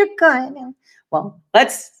greater good. Well,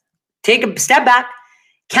 let's take a step back.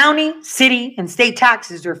 County, city, and state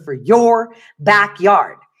taxes are for your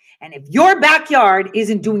backyard. And if your backyard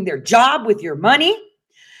isn't doing their job with your money,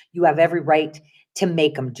 you have every right to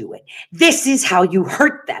make them do it. This is how you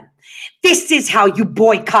hurt them. This is how you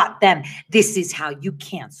boycott them. This is how you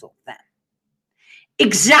cancel them.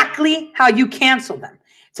 Exactly how you cancel them.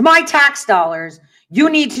 It's my tax dollars. You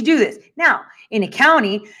need to do this. Now, in a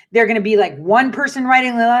county, they're going to be like one person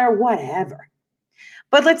writing the letter, whatever.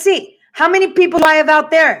 But let's see. How many people do I have out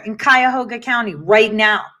there in Cuyahoga County right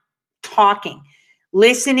now talking,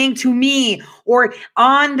 listening to me, or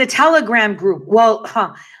on the Telegram group? Well,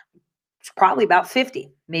 it's probably about 50,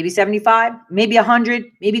 maybe 75, maybe 100,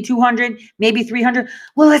 maybe 200, maybe 300.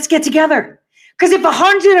 Well, let's get together. Because if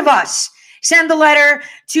 100 of us send a letter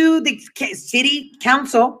to the city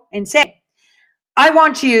council and say, I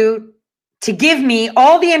want you to give me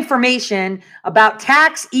all the information about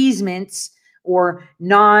tax easements or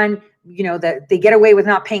that they get away with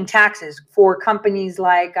not paying taxes for companies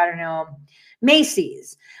like, I don't know,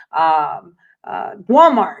 Macy's,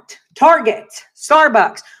 Walmart, Target,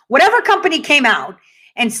 Starbucks, whatever company came out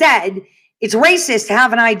and said it's racist to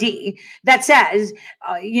have an ID that says,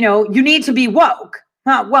 you need to be woke.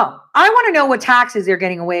 Well, I want to know what taxes they're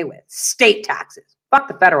getting away with. State taxes. Fuck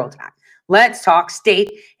the federal tax. Let's talk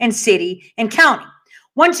state and city and county.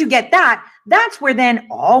 Once you get that, that's where then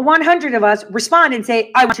all 100 of us respond and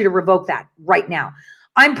say, I want you to revoke that right now.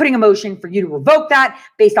 I'm putting a motion for you to revoke that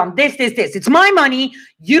based on this. It's my money.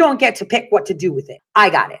 You don't get to pick what to do with it. I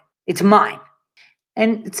got it. It's mine.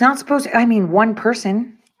 And it's not supposed to, one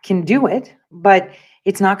person can do it, but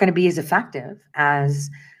it's not going to be as effective as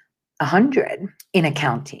 100 in a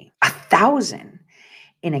county, 1,000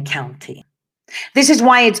 in a county. This is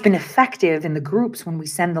why it's been effective in the groups when we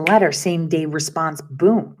send the letter, same day response,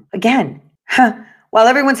 boom. Again, while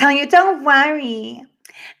everyone's telling you, don't worry,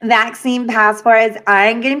 vaccine passports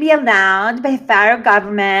aren't going to be allowed by federal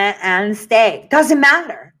government and state. Doesn't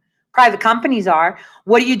matter. Private companies are.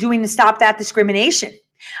 What are you doing to stop that discrimination?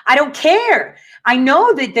 I don't care. I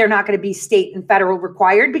know that they're not going to be state and federal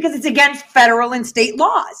required because it's against federal and state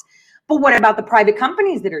laws. But what about the private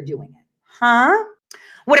companies that are doing it?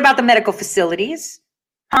 What about the medical facilities?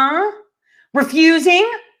 Refusing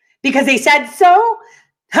because they said so?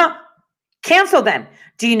 Cancel them.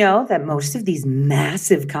 Do you know that most of these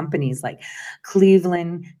massive companies like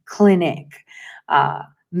Cleveland Clinic,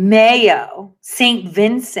 Mayo, St.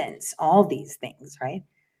 Vincent's, all these things, right?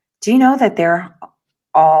 Do you know that they're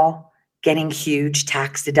all getting huge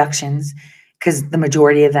tax deductions because the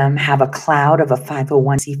majority of them have a cloud of a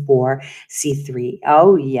 501c4, C3?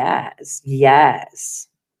 Oh, yes, yes.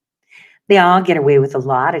 They all get away with a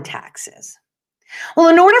lot of taxes. Well,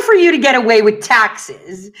 in order for you to get away with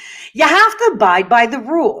taxes, you have to abide by the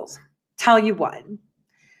rules. Tell you what,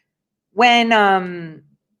 when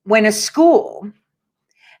a school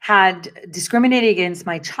had discriminated against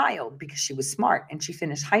my child because she was smart and she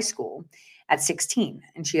finished high school at 16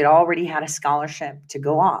 and she had already had a scholarship to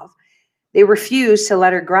go off, they refused to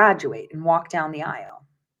let her graduate and walk down the aisle.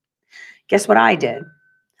 Guess what I did?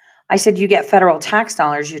 I said, you get federal tax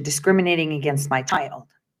dollars, you're discriminating against my child.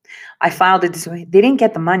 I filed it. They didn't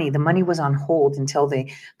get the money. The money was on hold until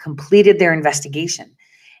they completed their investigation.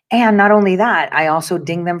 And not only that, I also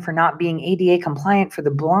dinged them for not being ADA compliant for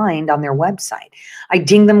the blind on their website. I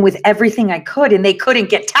dinged them with everything I could, and they couldn't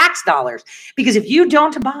get tax dollars. Because if you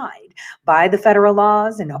don't abide by the federal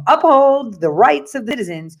laws and uphold the rights of the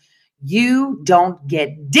citizens, you don't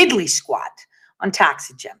get diddly squat on tax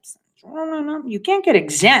exemptions. No. You can't get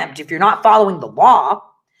exempt if you're not following the law.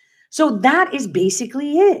 So that is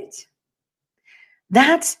basically it.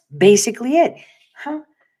 That's basically it.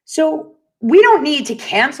 So we don't need to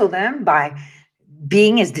cancel them by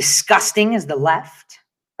being as disgusting as the left,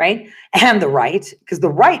 right? And the right, because the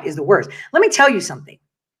right is the worst. Let me tell you something.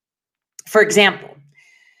 For example,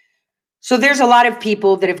 so there's a lot of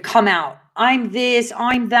people that have come out. I'm this,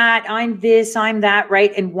 I'm that, I'm this, I'm that,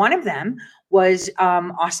 right? And one of them was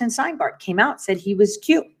Austin Seibert came out, said he was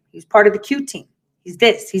cute. He was part of the Q team. He's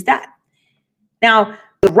this, he's that. Now,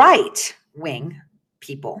 the right wing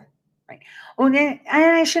people, right? Oh, and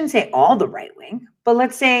I shouldn't say all the right wing, but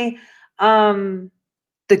let's say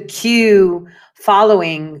the Q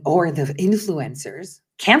following or the influencers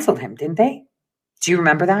canceled him, didn't they? Do you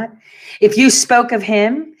remember that? If you spoke of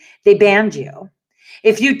him, they banned you.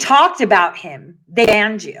 If you talked about him, they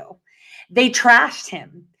banned you. They trashed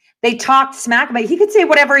him. They talked smack about him. He could say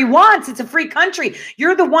whatever he wants. It's a free country.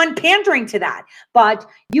 You're the one pandering to that. But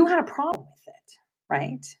you had a problem with it,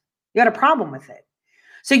 right? You had a problem with it.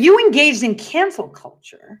 So you engaged in cancel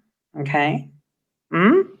culture, okay?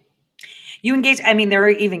 You engage, I mean, they're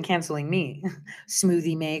even canceling me,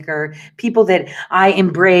 smoothie maker, people that I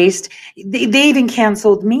embraced. They even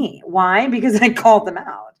canceled me. Why? Because I called them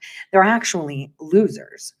out. They're actually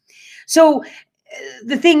losers. So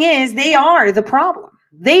the thing is, they are the problem.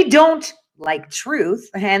 They don't like truth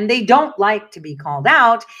and they don't like to be called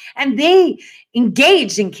out, and they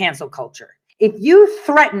engage in cancel culture. If you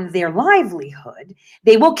threaten their livelihood,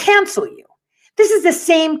 they will cancel you. This is the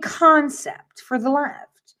same concept for the left.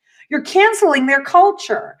 You're canceling their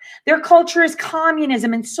culture. Their culture is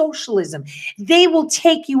communism and socialism. They will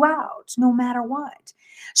take you out no matter what.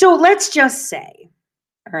 So let's just say,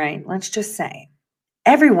 all right, let's just say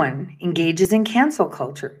everyone engages in cancel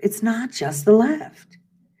culture. It's not just the left.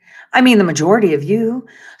 I mean, the majority of you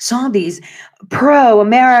saw these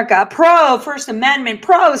pro-America, pro-First Amendment,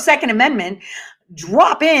 pro-Second Amendment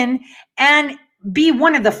drop in and be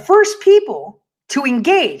one of the first people to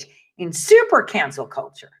engage in super cancel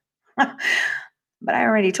culture. But I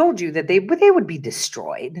already told you that they would be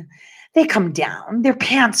destroyed. They come down, their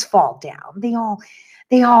pants fall down.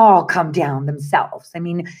 They all come down themselves. I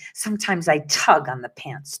mean, sometimes I tug on the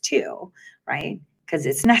pants too, right? Because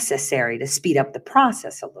it's necessary to speed up the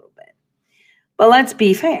process a little bit. But let's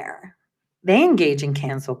be fair. They engage in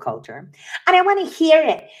cancel culture. I don't want to hear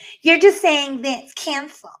it. You're just saying that it's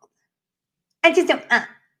canceled. I just don't.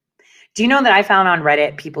 Do you know that I found on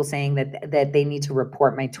Reddit people saying that they need to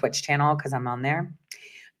report my Twitch channel because I'm on there?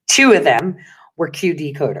 2 of them were Q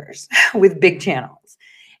decoders with big channels.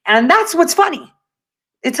 And that's what's funny.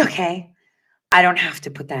 It's okay. I don't have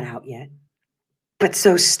to put that out yet. But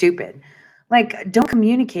so stupid. Like, don't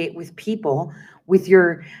communicate with people with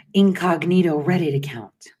your incognito Reddit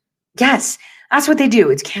account. Yes, that's what they do.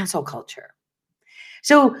 It's cancel culture.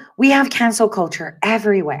 So we have cancel culture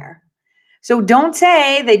everywhere. So don't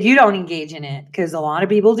say that you don't engage in it, because a lot of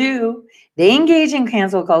people do. They engage in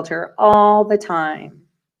cancel culture all the time.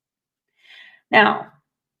 Now,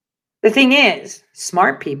 the thing is,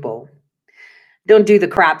 smart people don't do the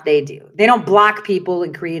crap they do. They don't block people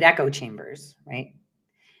and create echo chambers, right?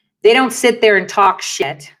 They don't sit there and talk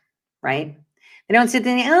shit, right? They don't sit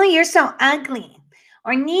there and, oh, you're so ugly,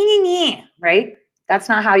 or nee, right? That's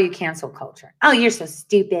not how you cancel culture. Oh, you're so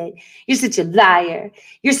stupid. You're such a liar.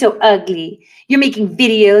 You're so ugly. You're making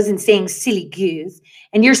videos and saying silly goose.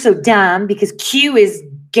 And you're so dumb because Q is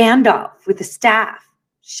Gandalf with a staff.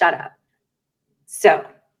 Shut up. So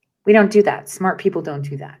we don't do that. Smart people don't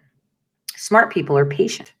do that. Smart people are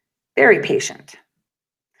patient, very patient.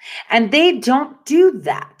 And they don't do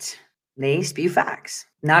that. They spew facts.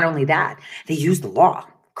 Not only that, they use the law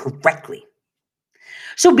correctly.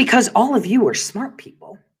 So because all of you are smart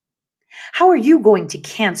people, how are you going to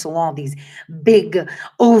cancel all these big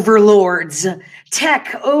overlords,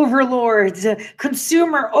 tech overlords,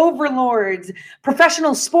 consumer overlords,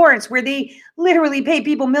 professional sports where they literally pay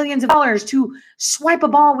people millions of dollars to swipe a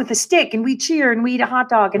ball with a stick and we cheer and we eat a hot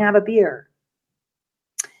dog and have a beer?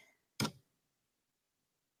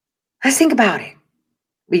 Let's think about it.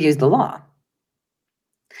 We use the law.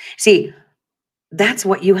 See, that's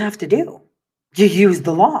what you have to do. You use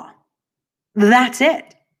the law. That's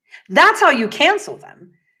it. That's how you cancel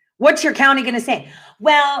them. What's your county going to say?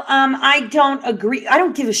 Well, I don't agree. I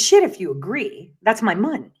don't give a shit if you agree. That's my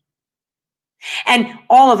money. And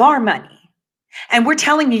all of our money. And we're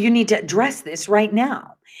telling you, you need to address this right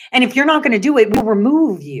now. And if you're not going to do it, we'll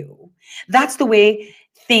remove you. That's the way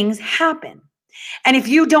things happen. And if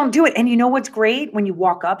you don't do it, and you know what's great? When you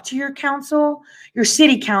walk up to your council, your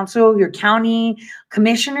city council, your county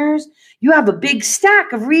commissioners, you have a big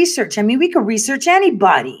stack of research. I mean, we could research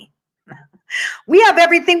anybody. We have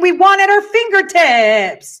everything we want at our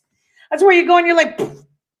fingertips. That's where you go and you're like,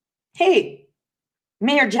 hey,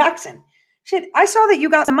 Mayor Jackson, shit, I saw that you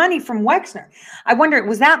got some money from Wexner. I wonder,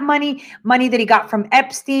 was that money that he got from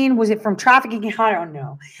Epstein? Was it from trafficking? I don't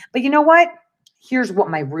know. But you know what? Here's what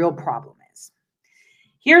my real problem is.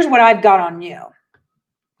 Here's what I've got on you.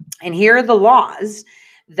 And here are the laws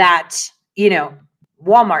that,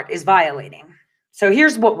 Walmart is violating. So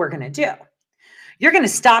here's what we're going to do. You're going to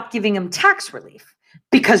stop giving them tax relief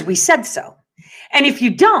because we said so. And if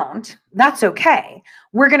you don't, that's okay.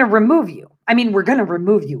 We're going to remove you. I mean, we're going to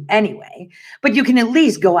remove you anyway, but you can at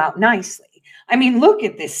least go out nicely. I mean, look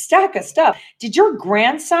at this stack of stuff. Did your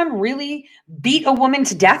grandson really beat a woman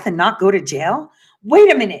to death and not go to jail?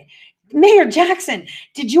 Wait a minute. Mayor Jackson,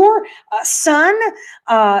 did your son,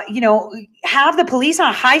 have the police on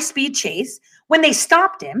a high-speed chase? When they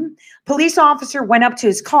stopped him, police officer went up to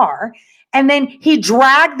his car, and then he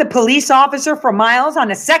dragged the police officer for miles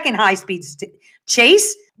on a second high-speed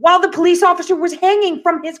chase while the police officer was hanging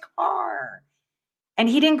from his car. And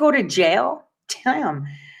he didn't go to jail? Damn.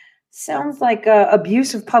 Sounds like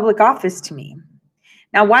abuse of public office to me.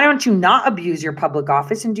 Now, why don't you not abuse your public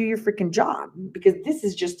office and do your freaking job? Because this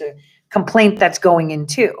is just a complaint that's going in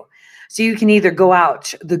too. So you can either go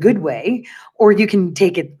out the good way or you can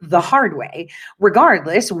take it the hard way.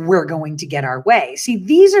 Regardless, we're going to get our way. See,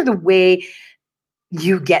 these are the way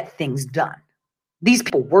you get things done. These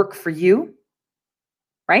people work for you,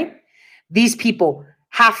 right? These people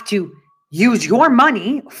have to use your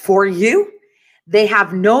money for you. They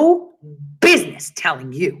have no business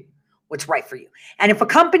telling you what's right for you. And if a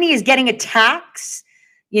company is getting a tax,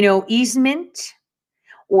 easement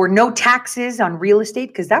or no taxes on real estate,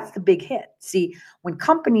 because that's the big hit. See, when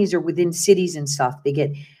companies are within cities and stuff, they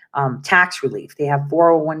get tax relief. They have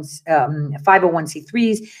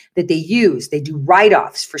 501c3s that they use. They do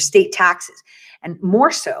write-offs for state taxes. And more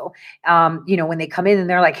so, when they come in and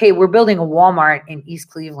they're like, hey, we're building a Walmart in East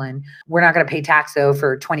Cleveland. We're not going to pay tax, though,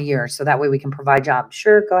 for 20 years. So that way we can provide jobs.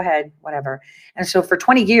 Sure, go ahead, whatever. And so for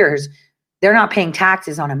 20 years, they're not paying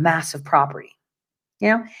taxes on a massive property,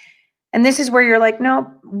 And this is where you're like,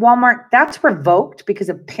 no, Walmart, that's revoked because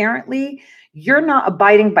apparently you're not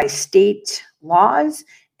abiding by state laws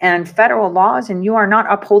and federal laws, and you are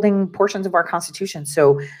not upholding portions of our Constitution.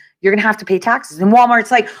 So you're going to have to pay taxes. And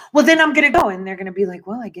Walmart's like, well, then I'm going to go. And they're going to be like,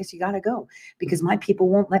 well, I guess you got to go because my people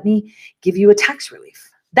won't let me give you a tax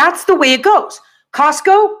relief. That's the way it goes.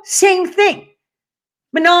 Costco, same thing.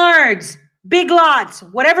 Menards, Big Lots,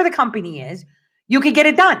 whatever the company is, you could get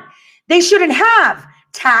it done. They shouldn't have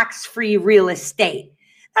tax-free real estate.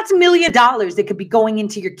 That's $1 million that could be going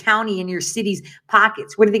into your county and your city's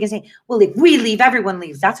pockets. What are they going to say? Well, if we leave, everyone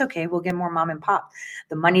leaves. That's okay. We'll get more mom and pop.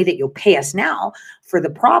 The money that you'll pay us now for the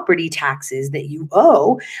property taxes that you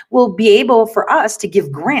owe will be able for us to give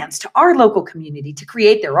grants to our local community to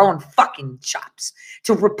create their own fucking shops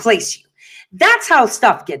to replace you. That's how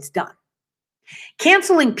stuff gets done.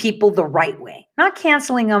 Canceling people the right way, not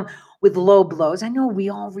canceling them with low blows. I know we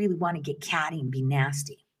all really want to get catty and be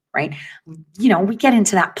nasty. Right? We get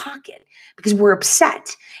into that pocket because we're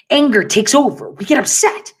upset. Anger takes over. We get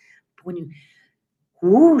upset. But when you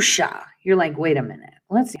whoosha, you're like, wait a minute.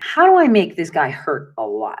 Let's see. How do I make this guy hurt a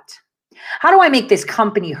lot? How do I make this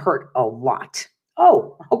company hurt a lot?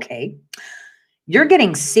 Oh, okay. You're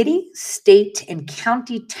getting city, state, and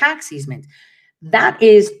county tax easements. That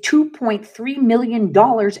is $2.3 million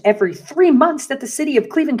every 3 months that the city of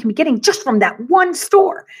Cleveland can be getting just from that one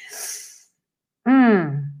store.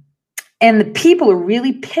 And the people are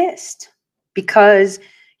really pissed because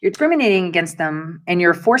you're discriminating against them and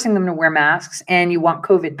you're forcing them to wear masks and you want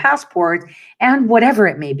COVID passports and whatever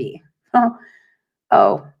it may be.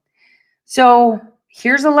 Oh. So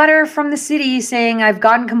here's a letter from the city saying I've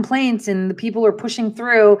gotten complaints and the people are pushing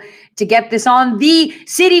through to get this on the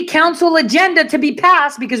city council agenda to be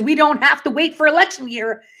passed because we don't have to wait for election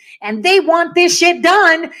year. And they want this shit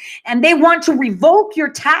done and they want to revoke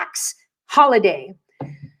your tax holiday.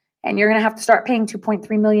 And you're going to have to start paying $2.3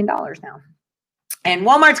 million now. And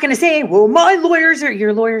Walmart's going to say, well,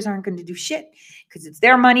 your lawyers aren't going to do shit because it's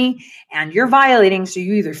their money and you're violating. So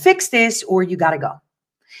you either fix this or you got to go.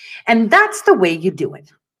 And that's the way you do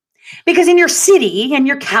it. Because in your city and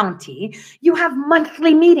your county, you have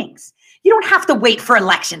monthly meetings. You don't have to wait for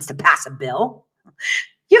elections to pass a bill.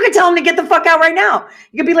 You can tell them to get the fuck out right now.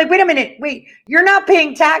 You can be like, wait a minute. Wait, you're not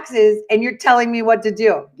paying taxes and you're telling me what to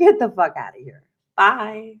do. Get the fuck out of here.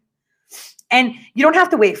 Bye. And you don't have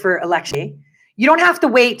to wait for election day. You don't have to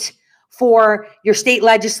wait for your state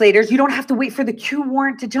legislators. You don't have to wait for the Q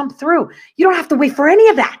warrant to jump through. You don't have to wait for any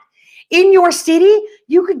of that. In your city,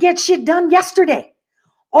 you could get shit done yesterday.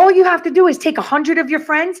 All you have to do is take 100 of your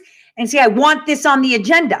friends and say, I want this on the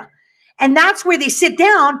agenda. And that's where they sit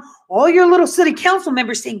down, all your little city council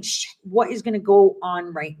members saying, shit, what is going to go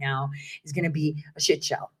on right now is going to be a shit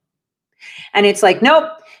show. And it's like,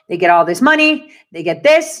 nope, they get all this money, they get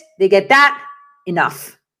this, they get that,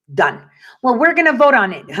 enough, done. Well, we're going to vote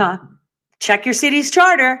on it, huh? check your city's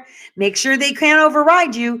charter, make sure they can't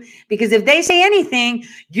override you, because if they say anything,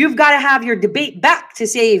 you've got to have your debate back to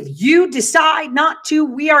say, if you decide not to,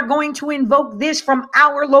 we are going to invoke this from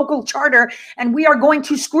our local charter and we are going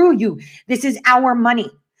to screw you. This is our money.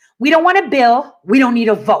 We don't want a bill. We don't need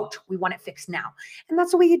a vote. We want it fixed now. And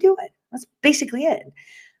that's the way you do it. That's basically it.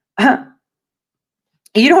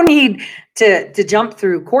 You don't need to jump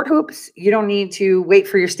through court hoops. You don't need to wait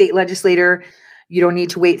for your state legislator. You don't need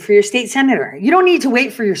to wait for your state senator. You don't need to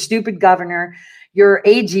wait for your stupid governor, your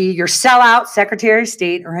AG, your sellout secretary of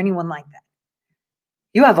state, or anyone like that.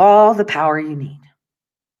 You have all the power you need.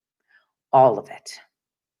 All of it.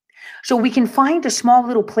 So we can find a small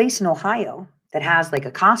little place in Ohio that has like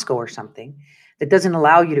a Costco or something that doesn't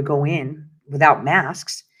allow you to go in without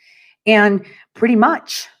masks. And pretty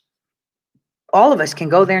much all of us can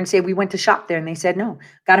go there and say, we went to shop there and they said, no,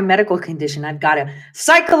 got a medical condition. I've got a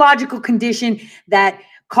psychological condition that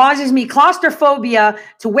causes me claustrophobia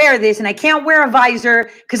to wear this. And I can't wear a visor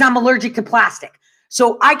because I'm allergic to plastic.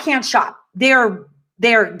 So I can't shop. They're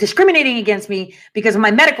discriminating against me because of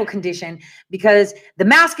my medical condition, because the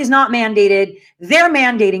mask is not mandated. They're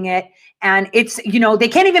mandating it. And it's, they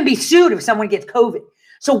can't even be sued if someone gets COVID.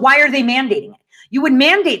 So why are they mandating it? You would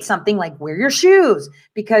mandate something like wear your shoes,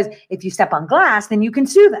 because if you step on glass, then you can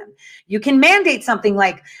sue them. You can mandate something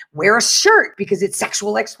like wear a shirt because it's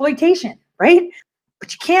sexual exploitation, right?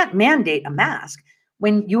 But you can't mandate a mask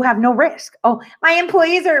when you have no risk. Oh, my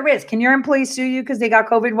employees are at risk. Can your employees sue you because they got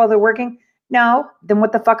COVID while they're working? No. Then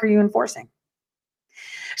what the fuck are you enforcing?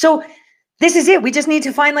 So this is it. We just need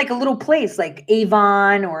to find like a little place like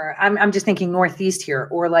Avon, or I'm just thinking Northeast here,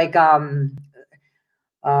 or like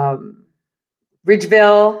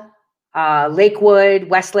Ridgeville, Lakewood,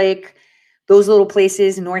 Westlake, those little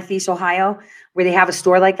places in Northeast Ohio where they have a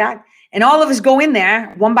store like that. And all of us go in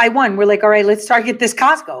there one by one. We're like, all right, let's target this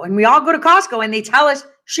Costco. And we all go to Costco and they tell us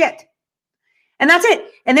shit. And that's it.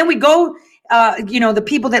 And then we go, the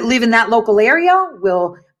people that live in that local area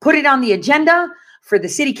will put it on the agenda for the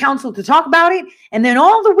city council to talk about it. And then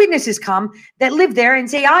all the witnesses come that live there and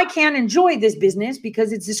say, I can't enjoy this business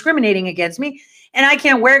because it's discriminating against me. And I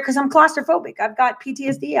can't wear it because I'm claustrophobic. I've got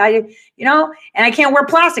PTSD, and I can't wear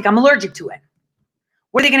plastic. I'm allergic to it.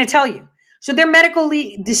 What are they going to tell you? So they're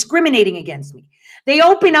medically discriminating against me. They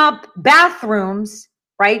open up bathrooms,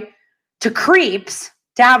 right, to creeps,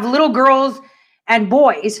 to have little girls and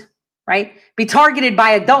boys, right, be targeted by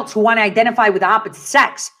adults who want to identify with the opposite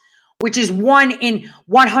sex, which is 1 in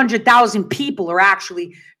 100,000 people are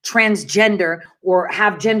actually transgender or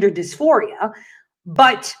have gender dysphoria.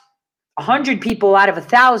 But 100 people out of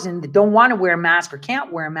 1,000 that don't want to wear a mask or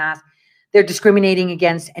can't wear a mask, they're discriminating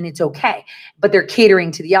against, and it's okay. But they're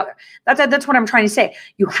catering to the other. That's what I'm trying to say.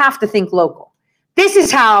 You have to think local. This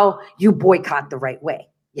is how you boycott the right way.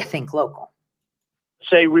 You think local.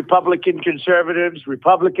 Say Republican conservatives,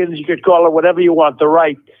 Republicans, you could call it whatever you want, the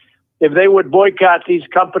right. If they would boycott these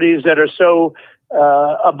companies that are so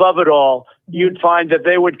above it all, you'd find that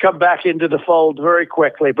they would come back into the fold very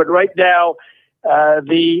quickly. But right now,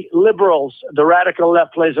 the liberals, the radical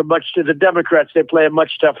left, plays the Democrats, they play a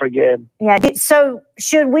much tougher game. Yeah. So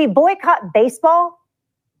should we boycott baseball?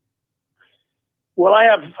 Well, I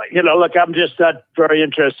have, look, I'm just not very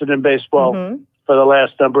interested in baseball for the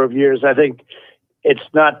last number of years. I think it's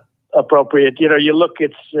not appropriate. You look,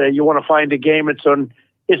 you want to find a game. It's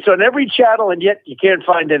on every channel, and yet you can't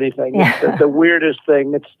find anything. Yeah. It's the weirdest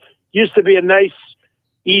thing. It used to be a nice,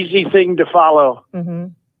 easy thing to follow. Mm-hmm.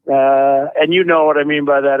 And you know what I mean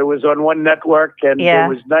by that. It was on one network, and it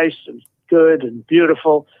was nice and good and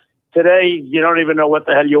beautiful. Today, you don't even know what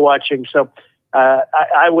the hell you're watching. So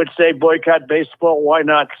I would say boycott baseball. Why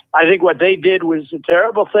not? I think what they did was a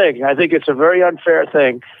terrible thing. I think it's a very unfair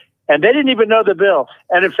thing. And they didn't even know the bill.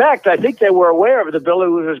 And in fact, I think they were aware of the bill as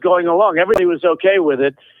it was going along. Everybody was okay with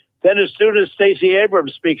it. Then as soon as Stacey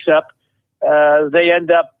Abrams speaks up, they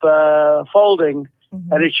end up folding.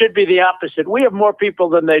 Mm-hmm. And it should be the opposite. We have more people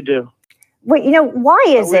than they do. Wait, why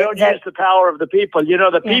is it? We don't use the power of the people.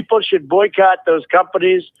 The people should boycott those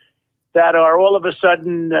companies that are all of a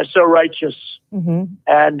sudden so righteous. Mm-hmm.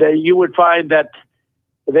 And you would find that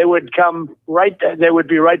they would come they would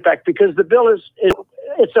be right back, because the bill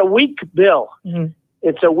it's a weak bill. Mm-hmm.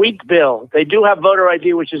 It's a weak bill. They do have voter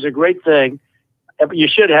ID, which is a great thing. You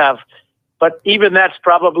should have. But even that's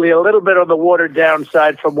probably a little bit on the watered down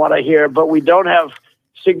side from what I hear. But we don't have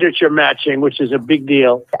signature matching, which is a big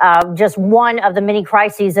deal. Just one of the many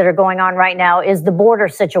crises that are going on right now is the border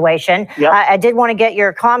situation. Yep. I did want to get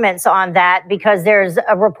your comments on that, because there's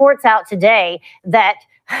reports out today that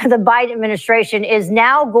the Biden administration is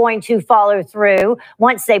now going to follow through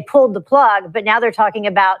once they pulled the plug. But now they're talking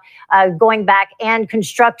about going back and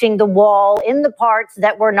constructing the wall in the parts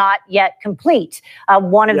that were not yet complete.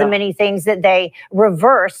 One of the many things that they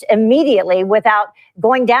reversed immediately without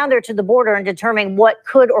going down there to the border and determining what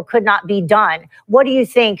could or could not be done. What do you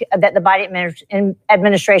think that the Biden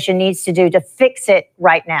administration needs to do to fix it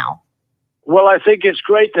right now? Well, I think it's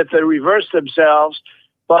great that they reversed themselves.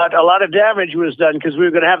 But a lot of damage was done because we were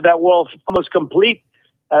going to have that wall almost complete.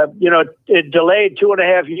 It delayed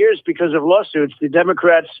 2.5 years because of lawsuits. The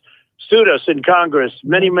Democrats sued us in Congress,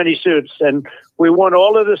 many, many suits. And we won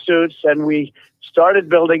all of the suits and we started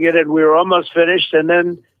building it and we were almost finished. And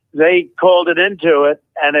then they called it into it.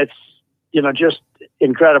 And it's, just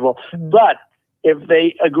incredible. Mm-hmm. But if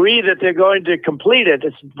they agree that they're going to complete it,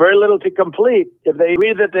 it's very little to complete. If they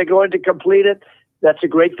agree that they're going to complete it, that's a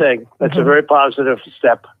great thing. That's a very positive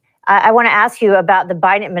step. I want to ask you about the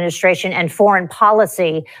Biden administration and foreign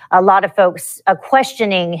policy. A lot of folks are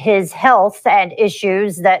questioning his health and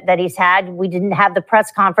issues that he's had. We didn't have the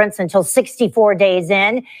press conference until 64 days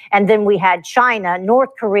in. And then we had China,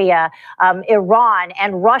 North Korea, Iran,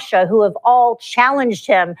 and Russia, who have all challenged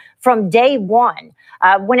him from day one.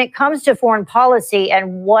 When it comes to foreign policy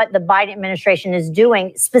and what the Biden administration is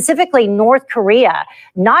doing, specifically North Korea,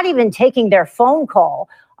 not even taking their phone call.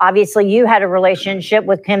 Obviously, you had a relationship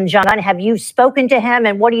with Kim Jong-un. Have you spoken to him?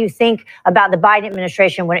 And what do you think about the Biden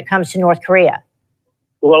administration when it comes to North Korea?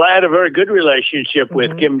 Well, I had a very good relationship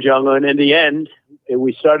with Kim Jong-un. In the end,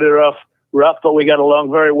 we started off rough, but we got along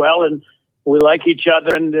very well, and we like each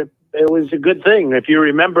other, and it was a good thing. If you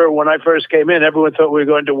remember, when I first came in, everyone thought we were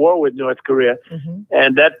going to war with North Korea,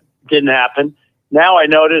 and that didn't happen. Now I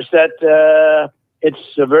notice that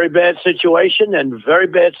it's a very bad situation, and very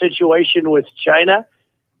bad situation with China.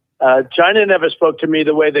 China never spoke to me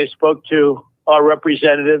the way they spoke to our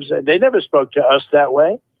representatives. They never spoke to us that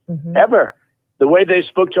way, ever. The way they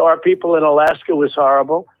spoke to our people in Alaska was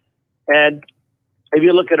horrible. And if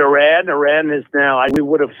you look at Iran, Iran is now, we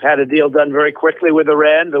would have had a deal done very quickly with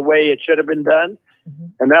Iran, the way it should have been done.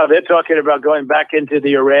 And now they're talking about going back into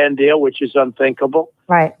the Iran deal, which is unthinkable.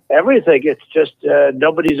 Right. Everything. It's just,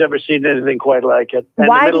 nobody's ever seen anything quite like it. And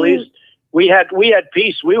the Middle East, we had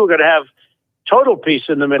peace. We were going to have total peace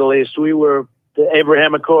in the Middle East. The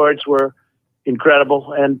Abraham Accords were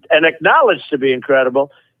incredible and acknowledged to be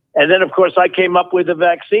incredible. And then, of course, I came up with a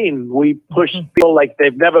vaccine. We pushed people like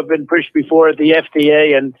they've never been pushed before at the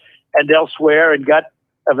FDA and elsewhere, and got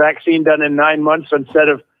a vaccine done in 9 months instead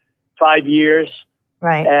of 5 years.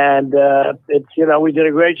 Right. And we did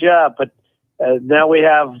a great job. But now we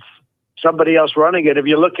have somebody else running it. If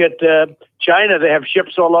you look at China, they have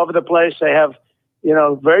ships all over the place. They have,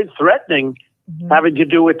 very threatening. Having to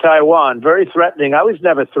do with Taiwan. Very threatening. I was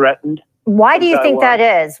never threatened. Why do you think that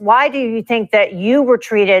is? Why do you think that you were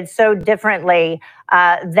treated so differently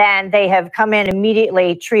than they have come in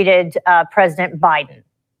immediately treated President Biden?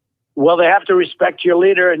 Well, they have to respect your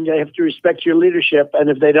leader and they have to respect your leadership. And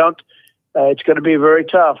if they don't, it's going to be very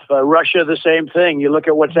tough. Russia, the same thing. You look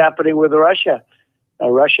at what's happening with Russia.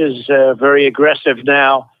 Russia's very aggressive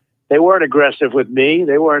now. They weren't aggressive with me.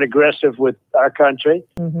 They weren't aggressive with our country,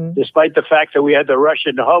 despite the fact that we had the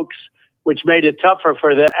Russian hoax, which made it tougher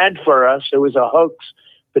for them and for us. It was a hoax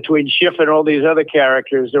between Schiff and all these other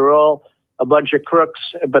characters. They were all a bunch of crooks,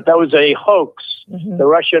 but that was a hoax, the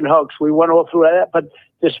Russian hoax. We went all through that. But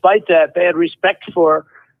despite that, they had respect for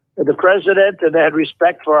the president and they had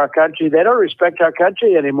respect for our country. They don't respect our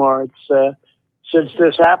country anymore. It's since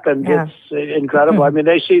this happened, it's incredible. I mean,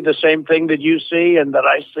 they see the same thing that you see and that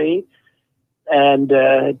I see. And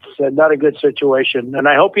it's not a good situation. And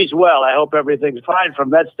I hope he's well. I hope everything's fine from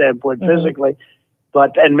that standpoint, physically,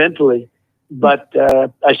 and mentally. But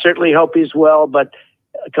I certainly hope he's well. But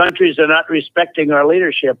countries are not respecting our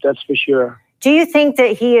leadership, that's for sure. Do you think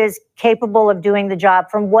that he is capable of doing the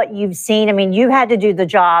job from what you've seen? I mean, you had to do the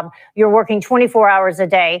job. You're working 24 hours a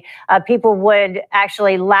day. People would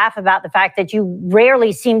actually laugh about the fact that you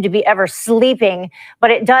rarely seem to be ever sleeping,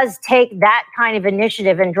 but it does take that kind of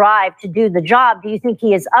initiative and drive to do the job. Do you think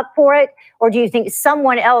he is up for it, or do you think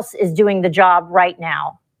someone else is doing the job right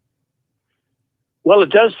now? Well,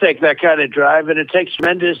 it does take that kind of drive, and it takes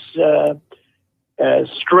tremendous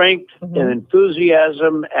strength and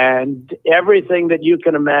enthusiasm and everything that you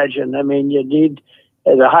can imagine. I mean, you need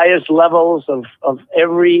the highest levels of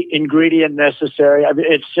every ingredient necessary. I mean,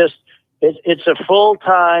 it's a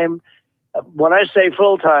full-time, when I say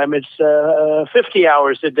full-time, it's 50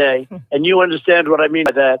 hours a day. And you understand what I mean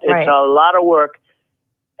by that. It's a lot of work.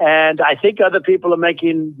 And I think other people are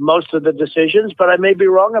making most of the decisions, but I may be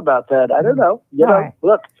wrong about that. I don't know.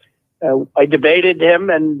 Look, I debated him,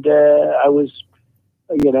 and I was,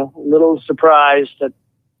 a little surprised at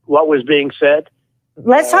what was being said.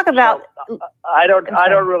 Let's talk about. I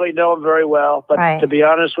don't really know him very well, but Right. to be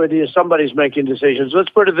honest with you, somebody's making decisions. Let's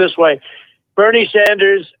put it this way: Bernie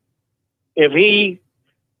Sanders, if he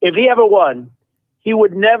ever won, he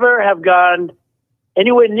would never have gone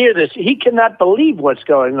anywhere near this. He cannot believe what's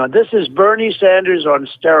going on. This is Bernie Sanders on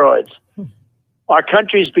steroids. Our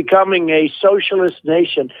country's becoming a socialist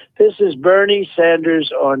nation. This is Bernie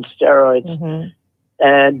Sanders on steroids. Mm-hmm.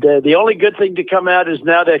 And the only good thing to come out is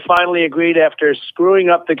now they finally agreed, after screwing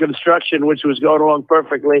up the construction, which was going along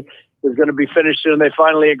perfectly, was going to be finished soon. They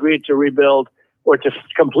finally agreed to rebuild or to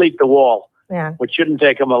complete the wall. Yeah. Which shouldn't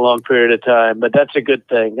take them a long period of time, but that's a good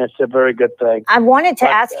thing. That's a very good thing. I wanted to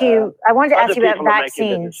ask you about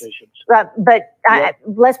vaccines,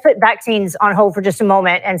 let's put vaccines on hold for just a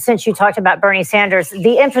moment. And since you talked about Bernie Sanders,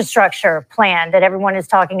 the infrastructure plan that everyone is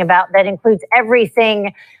talking about that includes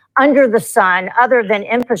everything under the sun other than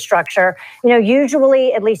infrastructure.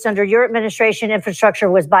 Usually, at least under your administration,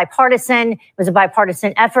 infrastructure was bipartisan. It was a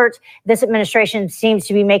bipartisan effort. This administration seems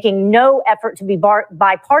to be making no effort to be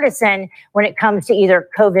bipartisan when it comes to either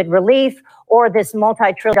COVID relief or this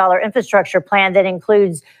multi-trillion-dollar infrastructure plan that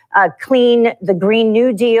includes the Green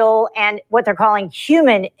New Deal, and what they're calling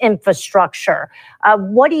human infrastructure.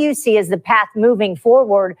 What do you see as the path moving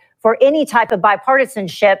forward for any type of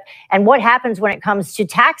bipartisanship, and what happens when it comes to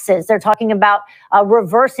taxes? They're talking about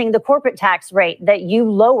reversing the corporate tax rate that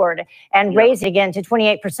you lowered and raise it again to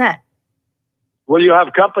 28%. Well, you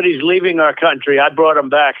have companies leaving our country. I brought them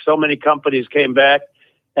back. So many companies came back,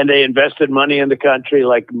 and they invested money in the country,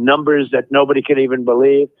 like numbers that nobody can even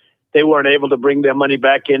believe. They weren't able to bring their money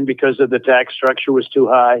back in because of the tax structure was too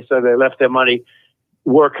high. So they left their money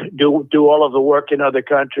do all of the work in other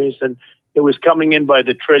countries. And it was coming in by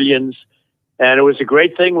the trillions, and it was a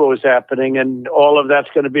great thing what was happening, and all of that's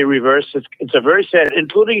going to be reversed. It's a very sad,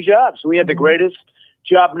 including jobs. We had the greatest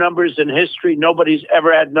job numbers in history. Nobody's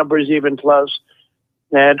ever had numbers even close.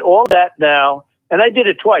 And all that now, and I did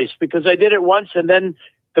it twice, because I did it once, and then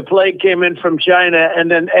the plague came in from China, and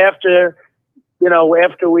then after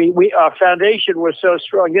our foundation was so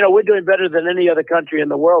strong. We're doing better than any other country in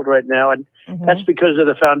the world right now, and that's because of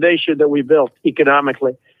the foundation that we built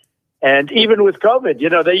economically. And even with COVID,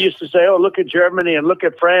 they used to say, oh, look at Germany and look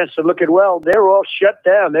at France and look at, they're all shut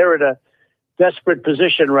down. They're in a desperate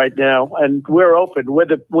position right now. And we're open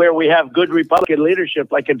where we have good Republican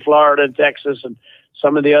leadership, like in Florida and Texas and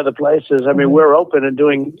some of the other places. I mean, we're open and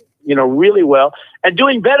doing, really well, and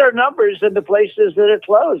doing better numbers than the places that are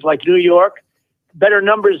closed, like New York. Better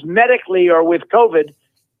numbers medically or with COVID.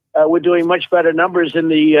 We're doing much better numbers in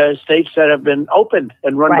the states that have been opened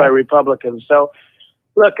and run by Republicans. So,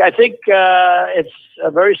 look, I think it's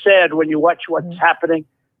very sad when you watch what's happening.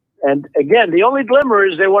 And again, the only glimmer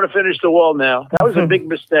is they want to finish the wall now. That was a big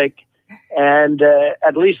mistake. And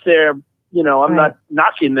at least they're, I'm not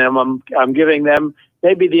knocking them. I'm giving them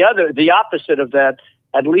maybe the opposite of that.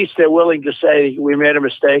 At least they're willing to say we made a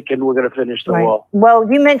mistake and we're going to finish the wall.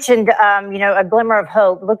 Well, you mentioned, a glimmer of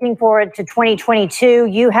hope. Looking forward to 2022,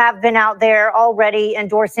 you have been out there already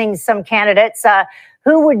endorsing some candidates.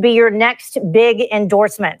 Who would be your next big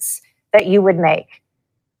endorsements that you would make?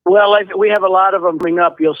 Well, we have a lot of them coming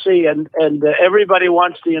up, you'll see. And everybody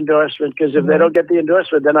wants the endorsement, because if they don't get the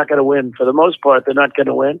endorsement, they're not going to win. For the most part, they're not going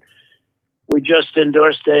to win. We just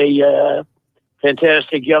endorsed a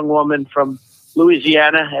fantastic young woman from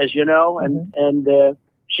Louisiana, as you know, and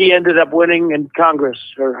she ended up winning in Congress.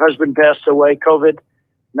 Her husband passed away,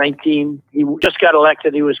 COVID-19. He just got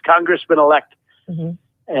elected. He was congressman-elect.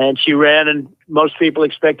 And she ran, and most people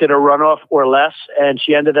expected a runoff or less, and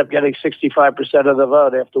she ended up getting 65% of the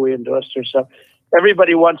vote after we endorsed her. So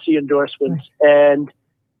everybody wants the endorsements, and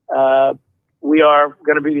we are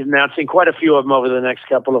going to be announcing quite a few of them over the next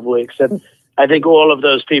couple of weeks. And I think all of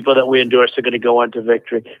those people that we endorse are going to go on to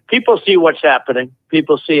victory. People see what's happening.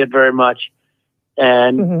 People see it very much,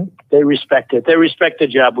 and they respect it. They respect the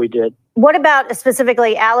job we did. What about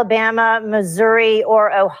specifically Alabama, Missouri,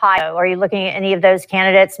 or Ohio? Are you looking at any of those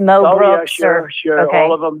candidates? Brooks? Yeah, sure. Okay.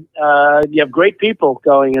 All of them. You have great people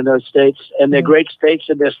going in those states, and they're great states,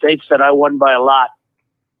 and they're states that I won by a lot.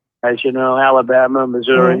 As you know, Alabama,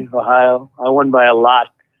 Missouri, Ohio, I won by a lot.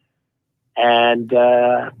 And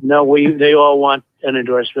they all want an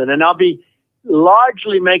endorsement, and I'll be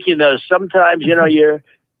largely making those. Sometimes,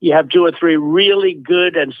 you have two or three really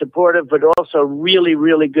good and supportive, but also really,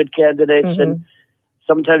 really good candidates, and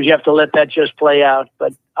sometimes you have to let that just play out.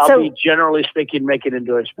 But I'll be, generally speaking, making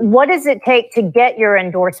endorsements. What does it take to get your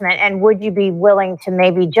endorsement, and would you be willing to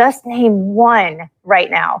maybe just name one right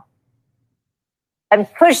now? I'm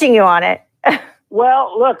pushing you on it.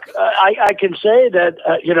 Well, look, I can say that,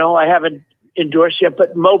 I haven't endorsed yet,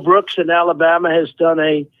 but Mo Brooks in Alabama has done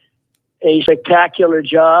a spectacular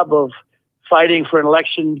job of fighting for an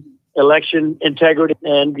election integrity.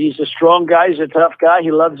 And he's a strong guy. He's a tough guy.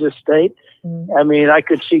 He loves his state. I mean, I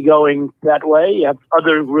could see going that way. You have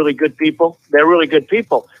other really good people. They're really good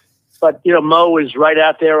people. But, Mo is right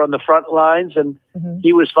out there on the front lines, and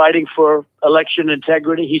he was fighting for election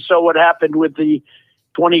integrity. He saw what happened with the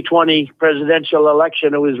 2020 presidential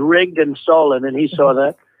election. It was rigged and stolen, and he saw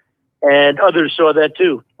that. And others saw that,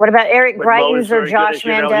 too. What about Eric But Greitens or Josh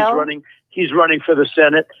Mandel? He's running for the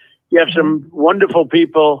Senate. You have some wonderful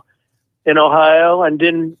people in Ohio and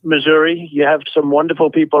in Missouri. You have some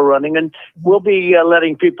wonderful people running, and we'll be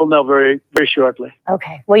letting people know very, very shortly.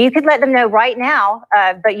 Okay. Well, you could let them know right now,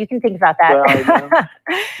 but you can think about that.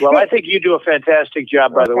 Well, I think you do a fantastic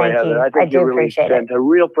job, by the way, Heather. I think you're really a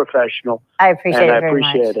real professional. I appreciate it very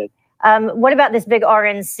much. it. What about this big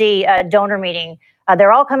RNC donor meeting?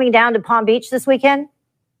 They're all coming down to Palm Beach this weekend?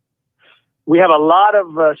 We have a lot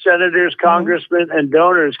of senators, congressmen, and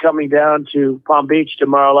donors coming down to Palm Beach, to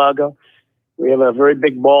Mar-a-Lago. We have a very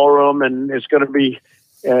big ballroom, and it's going to be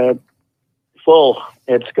full.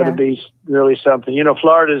 It's going to be really something.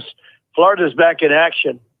 Florida's back in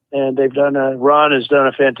action, and they've done Ron has done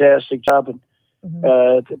a fantastic job, and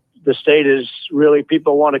the state is really,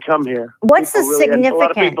 people want to come here. What's people the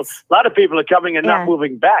significance? A lot of people are coming and not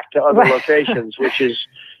moving back to other locations, which is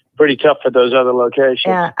pretty tough for those other locations.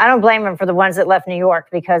 Yeah, I don't blame them for the ones that left New York,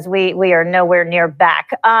 because we are nowhere near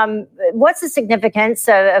back. What's the significance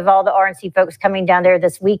of all the RNC folks coming down there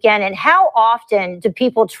this weekend, and how often do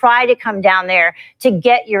people try to come down there to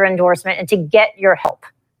get your endorsement and to get your help?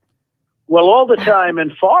 Well, all the time,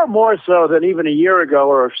 and far more so than even a year ago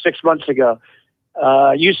or 6 months ago.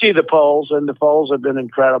 You see the polls, and the polls have been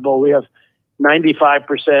incredible. We have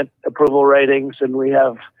 95% approval ratings, and we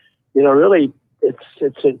have, really,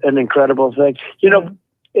 it's an incredible thing.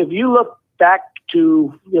 If you look back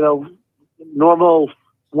to, normal,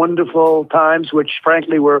 wonderful times, which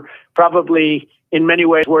frankly were probably in many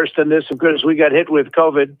ways worse than this, because we got hit with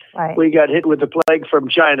COVID. Right. We got hit with the plague from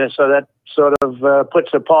China, so that sort of puts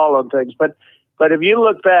a pall on things. But if you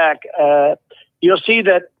look back, you'll see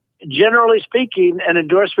that, generally speaking, an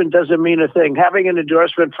endorsement doesn't mean a thing. Having an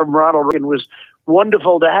endorsement from Ronald Reagan was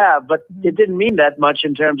wonderful to have, but it didn't mean that much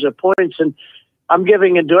in terms of points. And I'm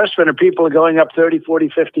giving endorsement, and people are going up 30, 40,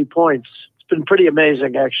 50 points. It's been pretty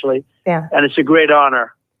amazing, actually. Yeah. And it's a great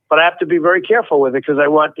honor. But I have to be very careful with it, because I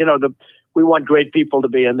want, we want great people to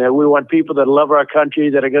be in there. We want people that love our country,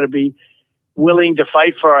 that are going to be willing to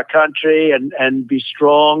fight for our country and be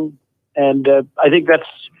strong. And I think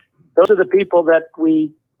those are the people that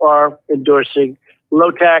we are endorsing.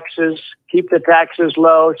 Low taxes, keep the taxes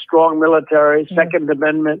low, strong military, Second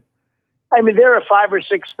Amendment. I mean, there are 5 or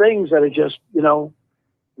 6 things that are just,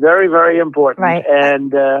 very, very important. Right.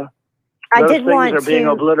 And those things are being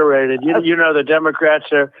obliterated. The Democrats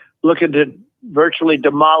are looking to virtually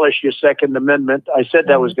demolish your Second Amendment. I said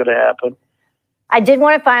that was going to happen. I did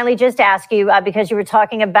want to finally just ask you, because you were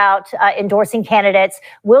talking about endorsing candidates,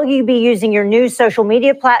 will you be using your new social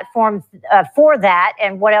media platform for that?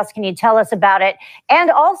 And what else can you tell us about it?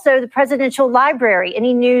 And also the presidential library.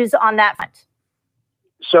 Any news on that front?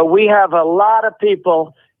 So we have a lot of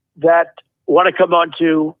people that want to come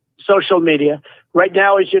onto social media. Right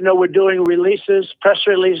now, as you know, we're doing releases, press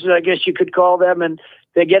releases, I guess you could call them, and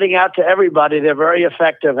they're getting out to everybody. They're very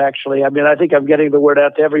effective, actually. I mean, I think I'm getting the word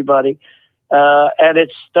out to everybody. And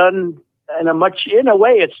it's done in a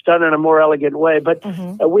way, it's done in a more elegant way. But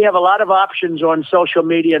we have a lot of options on social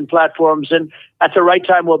media and platforms. And at the right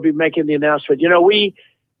time, we'll be making the announcement. We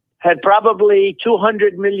had probably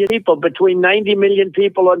 200 million people, between 90 million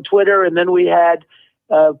people on Twitter. And then we had,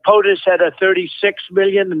 POTUS had a 36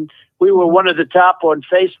 million. And we were one of the top on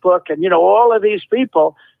Facebook. And, all of these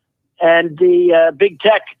people, and the big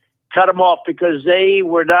tech cut them off because they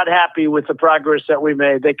were not happy with the progress that we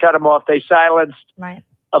made. They cut them off. They silenced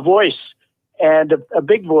a voice, and a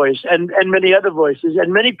big voice, and many other voices.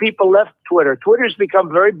 And many people left Twitter. Twitter's become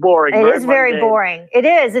very boring. It is very boring. It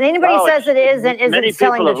is. And anybody says it isn't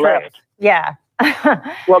telling the truth. Left. Yeah.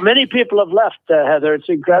 Well, many people have left, Heather. It's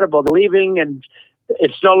incredible. They're leaving, and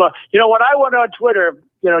it's no longer. When I went on Twitter,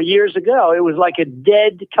 years ago, it was like a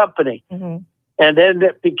dead company. And then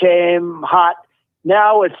it became hot.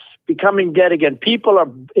 Now it's becoming dead again. People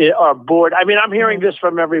are bored. I mean, I'm hearing this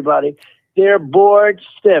from everybody. They're bored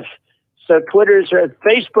stiff. So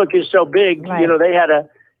Facebook is so big. Right.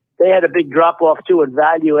 They had a big drop off too in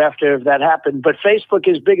value after that happened. But Facebook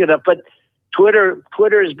is big enough. But Twitter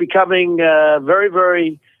is becoming very,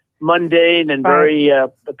 very mundane and very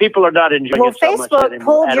people are not enjoying it so much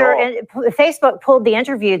anymore. Facebook pulled the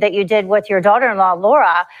interview that you did with your daughter-in-law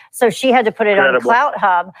Laura, so she had to put it on Clout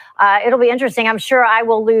Hub. It'll be interesting. I'm sure I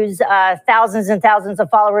will lose thousands and thousands of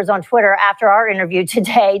followers on Twitter after our interview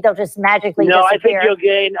today. They'll just magically disappear.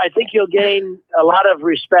 I think you'll gain a lot of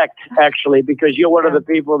respect, actually, because you're one of the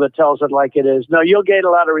people that tells it like it is. No, you'll gain a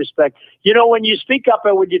lot of respect. You know, when you speak up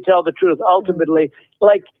and when you tell the truth, ultimately,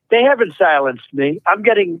 like, they haven't silenced me. I'm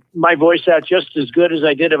getting my voice out just as good as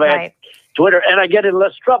I did if I had Twitter, and I get in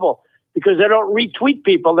less trouble because I don't retweet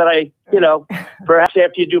people that perhaps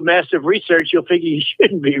after you do massive research, you'll figure you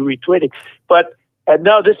shouldn't be retweeting. But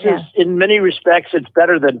no, this is, in many respects, it's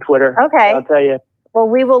better than Twitter. Okay. I'll tell you. Well,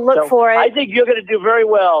 we will look for it. I think you're going to do very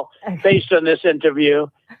well based on this interview.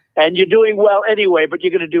 And you're doing well anyway, but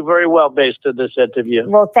you're going to do very well based on this interview.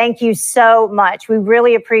 Well, thank you so much. We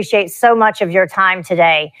really appreciate so much of your time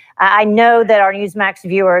today. I know that our Newsmax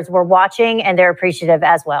viewers were watching and they're appreciative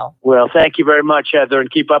as well. Well, thank you very much, Heather,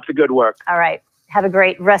 and keep up the good work. All right. Have a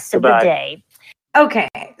great rest of the day. Okay,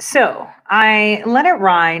 so I let it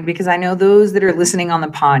ride because I know those that are listening on the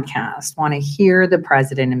podcast want to hear the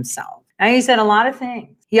president himself. Now, he said a lot of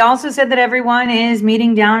things. He also said that everyone is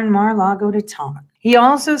meeting down in Mar-a-Lago to talk. He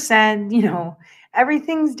also said,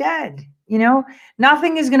 everything's dead.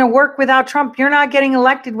 Nothing is going to work without Trump. You're not getting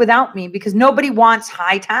elected without me because nobody wants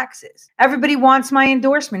high taxes. Everybody wants my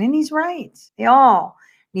endorsement. And he's right. They all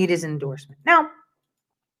need his endorsement. Now,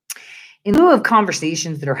 in lieu of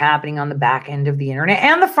conversations that are happening on the back end of the internet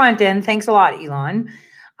and the front end, thanks a lot, Elon,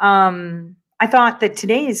 I thought that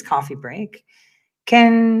today's coffee break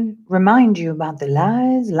can remind you about the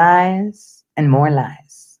lies, and more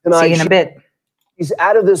lies. See you in a bit. He's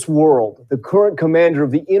out of this world, the current commander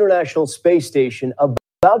of the International Space Station,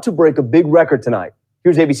 about to break a big record tonight.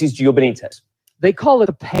 Here's ABC's Gio Benitez. They call it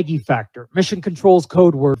the Peggy factor, Mission Control's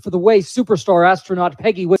code word for the way superstar astronaut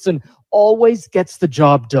Peggy Whitson always gets the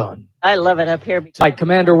job done. I love it up here. Like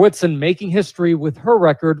Commander Whitson making history with her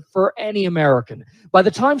record for any American. By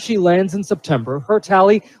the time she lands in September, her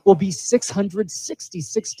tally will be 666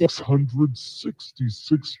 days.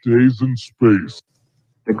 666 days in space.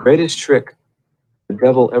 The greatest trick the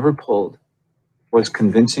devil ever pulled was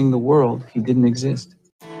convincing the world he didn't exist.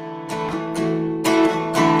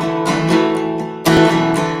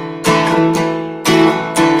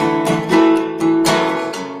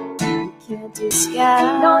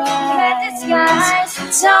 No, you can't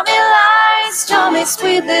disguise. Tell me lies, tell me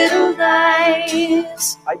sweet little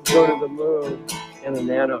lies. I'd go to the moon in a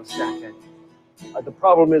nanosecond. The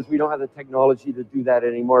problem is we don't have the technology to do that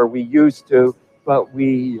anymore. We used to, but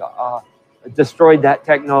we destroyed that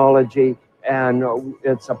technology, and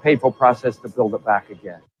it's a painful process to build it back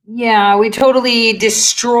again. Yeah, we totally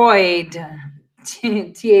destroyed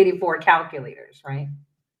T-84 calculators, right?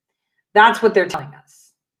 That's what they're telling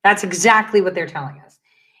us. That's exactly what they're telling us.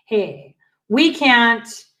 Hey, we can't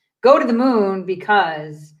go to the moon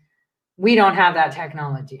because we don't have that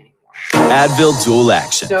technology anymore. Advil Dual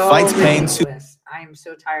Action fights pain. I am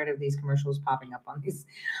so tired of these commercials popping up on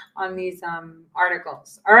these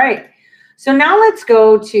articles. All right. So now let's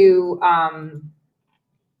go to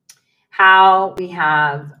how we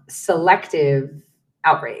have selective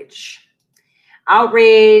outrage.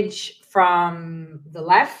 Outrage from the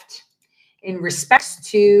left in respect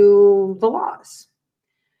to the laws.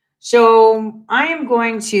 So I am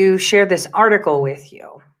going to share this article with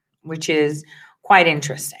you, which is quite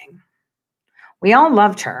interesting. We all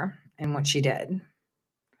loved her and what she did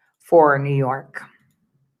for New York,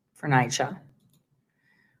 for NYCHA.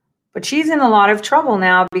 But she's in a lot of trouble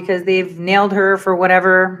now because they've nailed her for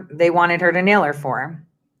whatever they wanted her to nail her for.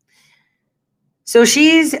 So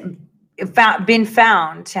she's been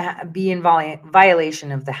found to be in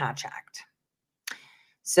violation of the Hatch Act.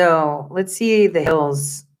 So let's see the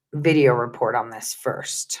Hill's video report on this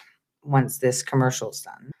first, once this commercial's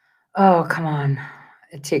done. Oh, come on.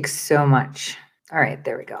 It takes so much. All right,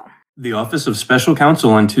 there we go. The Office of Special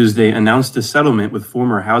Counsel on Tuesday announced a settlement with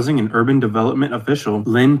former Housing and Urban Development official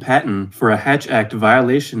Lynn Patton for a Hatch Act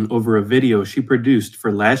violation over a video she produced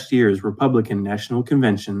for last year's Republican National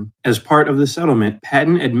Convention. As part of the settlement,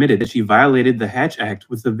 Patton admitted that she violated the Hatch Act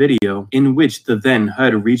with a video in which the then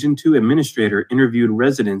HUD Region 2 administrator interviewed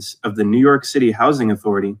residents of the New York City Housing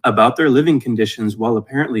Authority about their living conditions while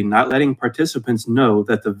apparently not letting participants know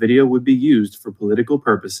that the video would be used for political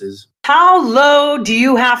purposes. How low do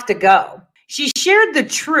you have to go? She shared the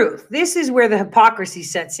truth. This is where the hypocrisy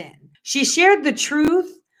sets in. She shared the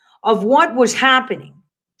truth of what was happening.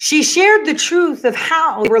 She shared the truth of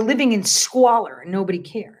how they were living in squalor and nobody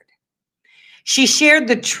cared. She shared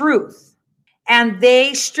the truth and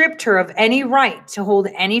they stripped her of any right to hold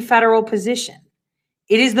any federal position.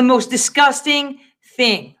 It is the most disgusting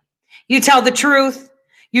thing. You tell the truth.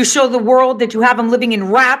 You show the world that you have them living in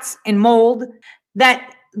rats and mold,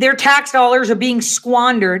 that their tax dollars are being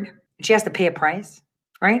squandered. She has to pay a price,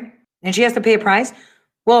 right? And she has to pay a price.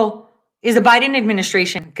 Well, is the Biden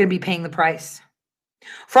administration going to be paying the price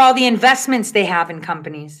for all the investments they have in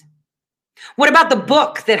companies? What about the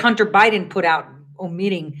book that Hunter Biden put out,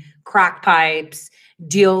 omitting crack pipes,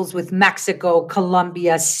 deals with Mexico,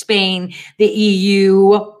 Colombia, Spain, the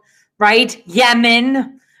EU, right?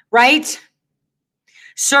 Yemen, right?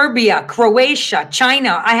 Serbia, Croatia,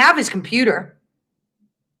 China. I have his computer.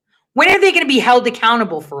 When are they going to be held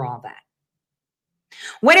accountable for all that?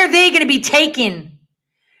 When are they going to be taken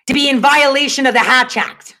to be in violation of the Hatch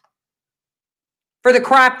Act for the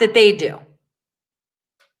crap that they do?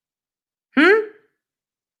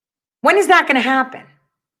 When is that going to happen?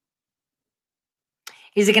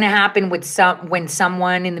 Is it going to happen with when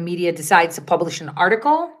someone in the media decides to publish an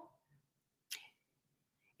article?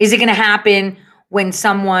 Is it going to happen when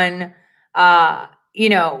someone,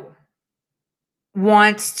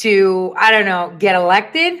 wants to, I don't know, get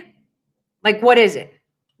elected? Like, what is it?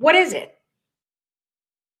 What is it?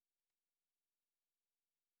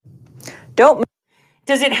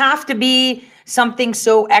 Does it have to be something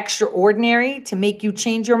so extraordinary to make you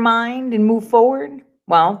change your mind and move forward?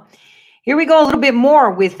 Well, here we go a little bit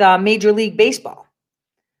more with Major League Baseball.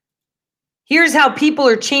 Here's how people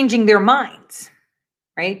are changing their minds,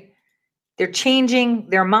 right? They're changing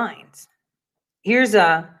their minds. Here's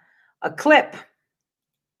a clip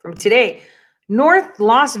from today. North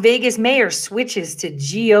Las Vegas mayor switches to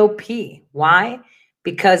GOP. Why?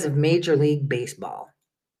 Because of Major League Baseball.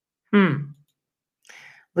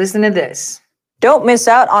 Listen to this. Don't miss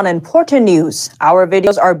out on important news. Our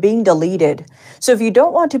videos are being deleted. So if you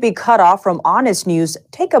don't want to be cut off from honest news,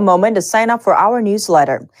 take a moment to sign up for our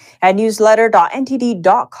newsletter at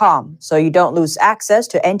newsletter.ntd.com so you don't lose access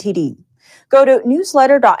to NTD. Go to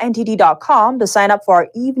newsletter.ntd.com to sign up for our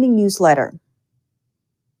evening newsletter.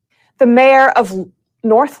 The mayor of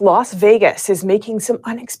North Las Vegas is making some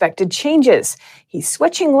unexpected changes. He's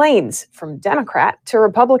switching lanes from Democrat to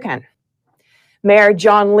Republican. Mayor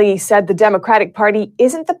John Lee said the Democratic Party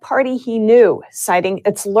isn't the party he knew, citing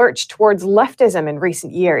its lurch towards leftism in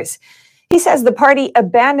recent years. He says the party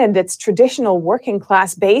abandoned its traditional working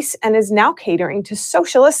class base and is now catering to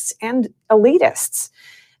socialists and elitists.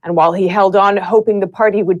 And while he held on hoping the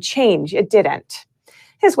party would change, it didn't.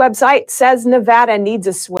 His website says Nevada needs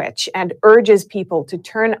a switch and urges people to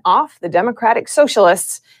turn off the Democratic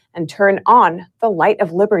Socialists and turn on the light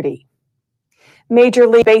of liberty. Major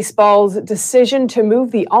League Baseball's decision to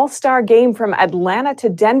move the All-Star Game from Atlanta to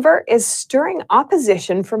Denver is stirring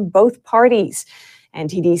opposition from both parties.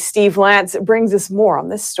 NTD's Steve Lance brings us more on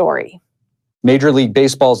this story. Major League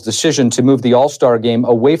Baseball's decision to move the All-Star Game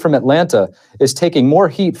away from Atlanta is taking more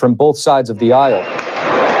heat from both sides of the aisle.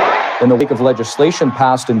 In the wake of legislation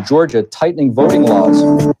passed in Georgia tightening voting laws,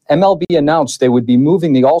 MLB announced they would be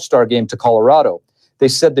moving the All-Star Game to Colorado. They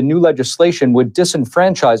said the new legislation would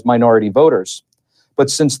disenfranchise minority voters. But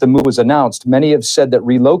since the move was announced, many have said that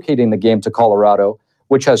relocating the game to Colorado,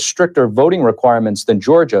 which has stricter voting requirements than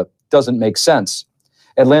Georgia, doesn't make sense.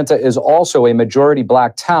 Atlanta is also a majority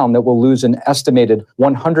black town that will lose an estimated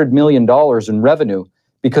 $100 million in revenue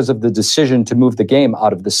because of the decision to move the game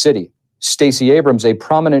out of the city. Stacey Abrams, a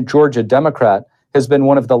prominent Georgia Democrat, has been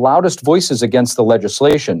one of the loudest voices against the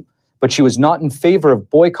legislation, but she was not in favor of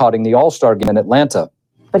boycotting the All-Star Game in Atlanta.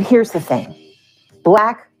 But here's the thing.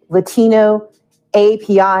 Black, Latino,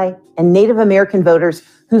 AAPI, and Native American voters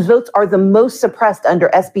whose votes are the most suppressed under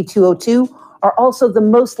SB 202 are also the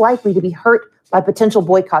most likely to be hurt by potential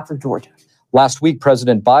boycotts of Georgia. Last week,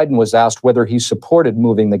 President Biden was asked whether he supported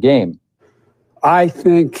moving the game. I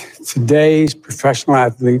think today's professional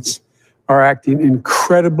athletes are acting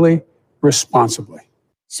incredibly responsibly.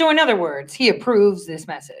 So in other words, he approves this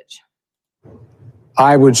message.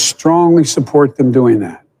 I would strongly support them doing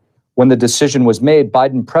that. When the decision was made,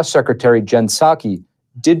 Biden Press Secretary Jen Psaki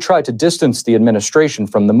did try to distance the administration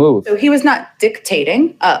from the move. So he was not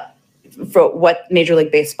dictating for what Major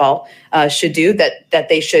League Baseball should do, that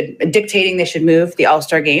they should move the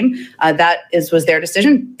All-Star Game. That was their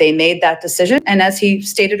decision. They made that decision. And as he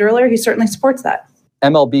stated earlier, he certainly supports that.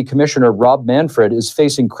 MLB Commissioner Rob Manfred is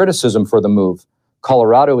facing criticism for the move.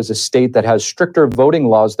 Colorado is a state that has stricter voting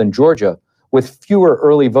laws than Georgia, with fewer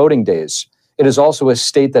early voting days. It is also a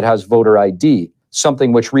state that has voter ID,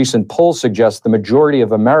 something which recent polls suggest the majority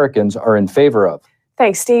of Americans are in favor of.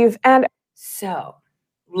 Thanks, Steve. And so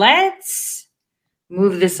let's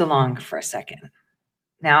move this along for a second.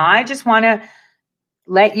 Now, I just want to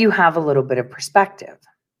let you have a little bit of perspective.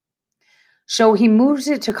 So he moves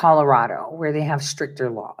it to Colorado, where they have stricter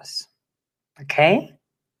laws. Okay?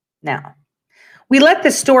 Now, we let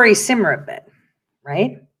the story simmer a bit,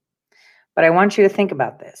 right? But I want you to think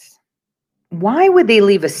about this. Why would they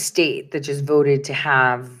leave a state that just voted to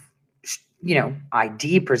have,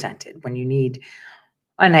 ID presented when you need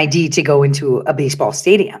an ID to go into a baseball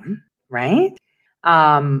stadium, right?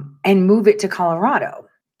 And move it to Colorado?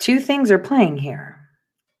 Two things are playing here.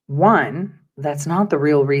 One, that's not the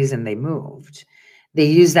real reason they moved. They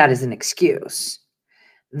use that as an excuse.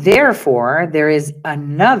 Therefore, there is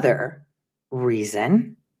another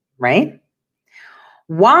reason, right?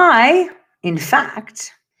 Why, in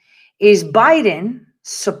fact, is Biden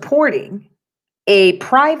supporting a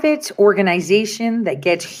private organization that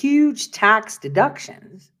gets huge tax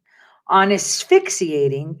deductions on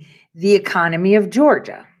asphyxiating the economy of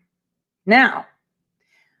Georgia? Now,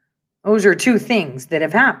 those are two things that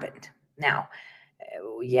have happened. Now,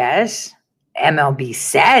 yes, MLB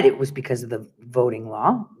said it was because of the voting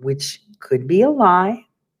law, which could be a lie.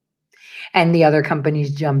 And the other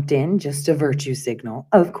companies jumped in just to virtue signal,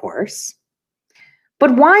 of course.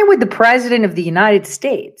 But why would the president of the United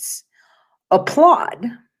States applaud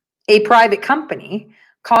a private company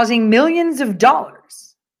causing millions of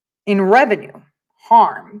dollars in revenue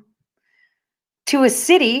harm to a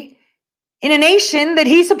city in a nation that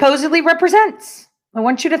he supposedly represents? I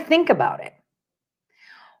want you to think about it.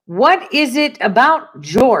 What is it about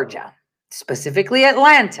Georgia, specifically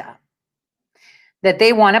Atlanta, that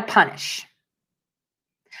they want to punish?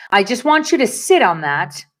 I just want you to sit on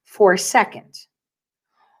that for a second.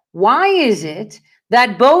 Why is it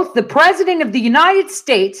that both the president of the United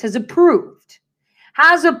States has approved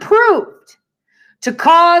to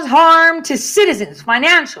cause harm to citizens,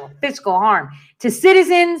 financial, fiscal harm to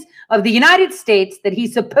citizens of the United States that he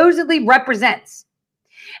supposedly represents,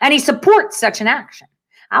 and he supports such an action?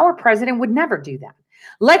 Our president would never do that.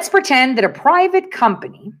 Let's pretend that a private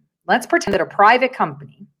company under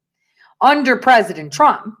President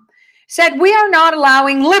Trump said, we are not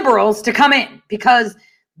allowing liberals to come in because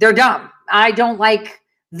they're dumb. I don't like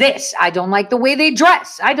this. I don't like the way they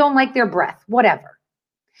dress. I don't like their breath, whatever.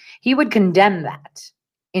 He would condemn that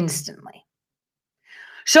instantly.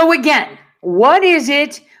 So again, what is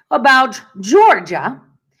it about Georgia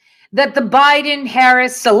that the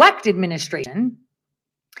Biden-Harris select administration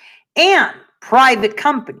and private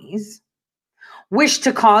companies wish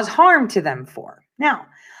to cause harm to them for? Now,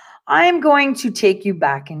 I'm going to take you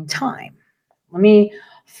back in time. Let me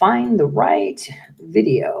find the right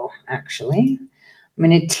video, actually. I'm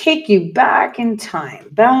going to take you back in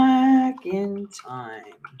time.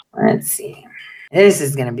 Let's see. This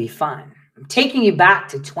is going to be fun. I'm taking you back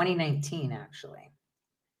to 2019, actually.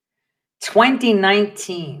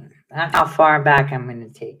 2019. That's how far back I'm going to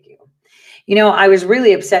take you. You know, I was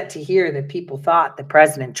really upset to hear that people thought that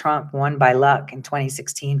President Trump won by luck in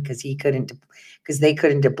 2016 because they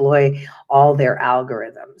couldn't deploy all their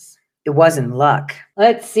algorithms. It wasn't luck.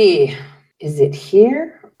 Let's see. Is it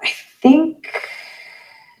here?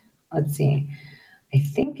 Let's see. I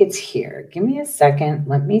think it's here. Give me a second.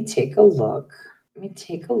 Let me take a look.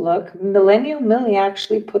 Millennial Millie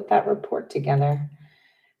actually put that report together.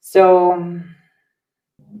 So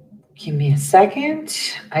give me a second.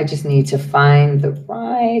 I just need to find the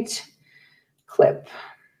right clip.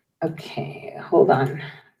 Okay, hold on,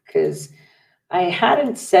 because I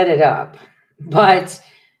hadn't set it up. But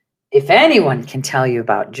if anyone can tell you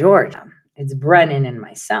about Georgia, it's Brennan and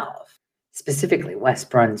myself, specifically West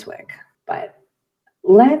Brunswick. But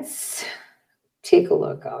let's take a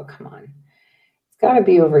look. Oh, come on. It's got to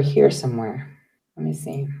be over here somewhere. Let me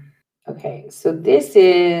see. Okay, so this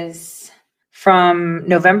is from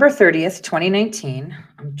November 30th, 2019.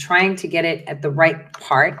 I'm trying to get it at the right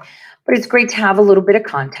part, but it's great to have a little bit of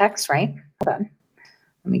context, right? Hold on.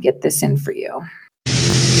 Let me get this in for you.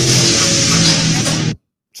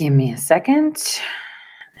 Give me a second.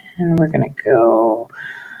 And we're going to go,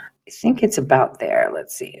 I think it's about there.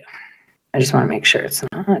 Let's see. I just want to make sure it's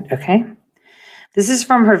not. Okay. This is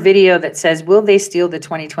from her video that says, will they steal the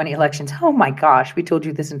 2020 elections? Oh my gosh, we told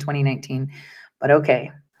you this in 2019. But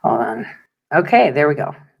okay, hold on. Okay, there we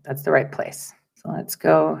go. That's the right place. So let's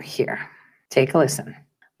go here. Take a listen.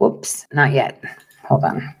 Whoops, not yet. Hold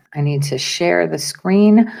on. I need to share the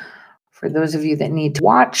screen for those of you that need to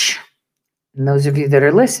watch. And those of you that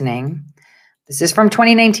are listening, this is from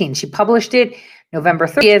 2019. She published it November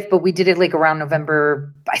 30th, but we did it like around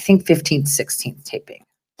November, I think 15th, 16th taping.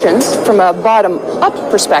 From a bottom-up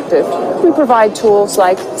perspective, we provide tools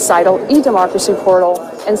like CITL e-democracy portal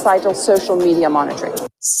and CITL social media monitoring.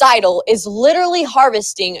 CITL is literally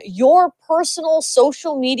harvesting your personal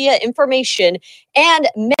social media information and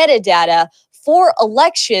metadata for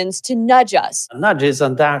elections to nudge us. Nudge is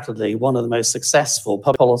undoubtedly one of the most successful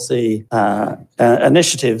public policy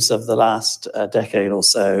initiatives of the last decade or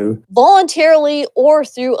so. Voluntarily or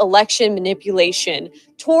through election manipulation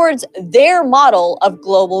towards their model of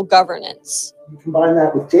global governance. You combine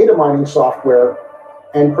that with data mining software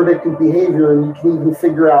and predictive behavior, and you can even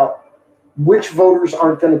figure out which voters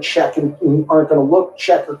aren't going to check and aren't going to look,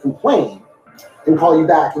 check, or complain, and call you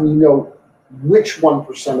back, and you know which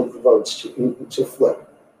 1% of the votes to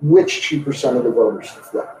flip, which 2% of the voters to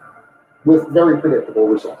flip, with very predictable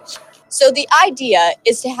results. So the idea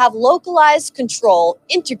is to have localized control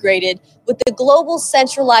integrated with the global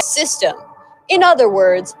centralized system. In other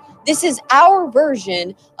words, this is our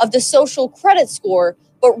version of the social credit score,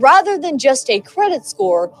 but rather than just a credit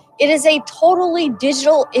score, it is a totally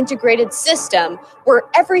digital integrated system where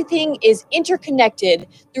everything is interconnected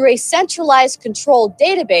through a centralized control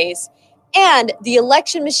database, and the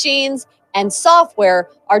election machines and software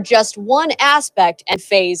are just one aspect and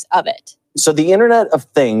phase of it. So the Internet of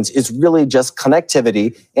Things is really just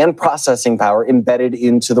connectivity and processing power embedded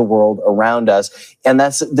into the world around us. And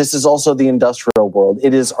this is also the industrial world.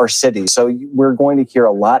 It is our cities. So we're going to hear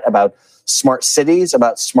a lot about smart cities,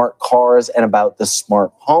 about smart cars, and about the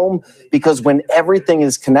smart home, because when everything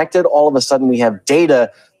is connected, all of a sudden we have data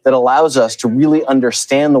that allows us to really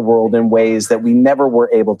understand the world in ways that we never were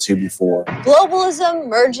able to before. Globalism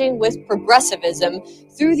merging with progressivism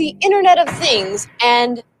through the Internet of Things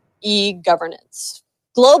and e-governance.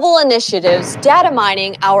 Global initiatives data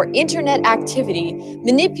mining our internet activity,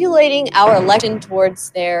 manipulating our election towards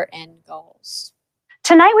their end goals.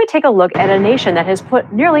 Tonight, we take a look at a nation that has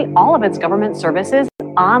put nearly all of its government services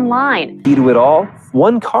online. Key to it all,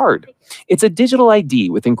 one card. It's a digital ID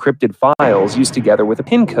with encrypted files used together with a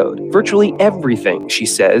PIN code. Virtually everything, she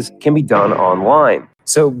says, can be done online.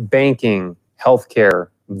 So banking, healthcare,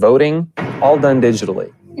 voting, all done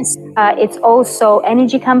digitally. It's also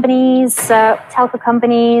energy companies, telco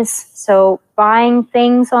companies. So buying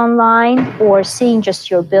things online or seeing just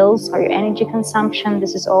your bills or your energy consumption,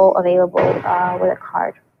 this is all available with a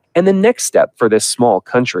card. And the next step for this small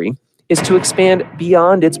country is to expand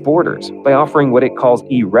beyond its borders by offering what it calls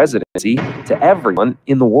e-residency to everyone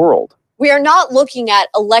in the world. We are not looking at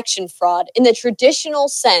election fraud in the traditional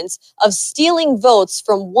sense of stealing votes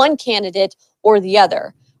from one candidate or the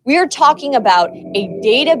other. We are talking about a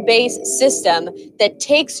database system that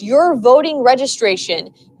takes your voting registration,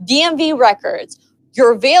 DMV records,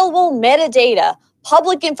 your available metadata,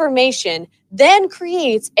 public information, then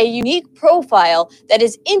creates a unique profile that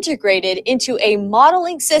is integrated into a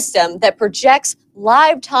modeling system that projects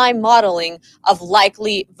live time modeling of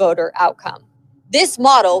likely voter outcome. This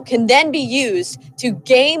model can then be used to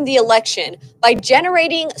game the election by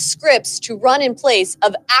generating scripts to run in place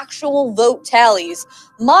of actual vote tallies,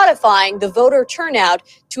 modifying the voter turnout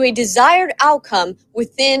to a desired outcome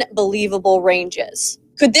within believable ranges.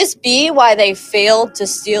 Could this be why they failed to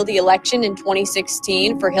steal the election in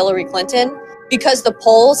 2016 for Hillary Clinton? Because the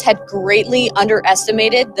polls had greatly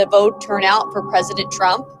underestimated the vote turnout for President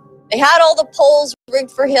Trump? They had all the polls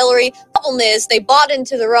rigged for Hillary. Problem is, they bought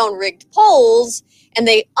into their own rigged polls, and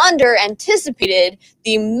they under-anticipated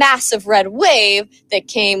the massive red wave that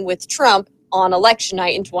came with Trump on election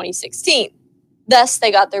night in 2016. Thus,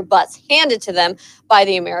 they got their butts handed to them by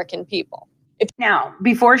the American people. Now,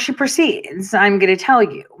 before she proceeds, I'm going to tell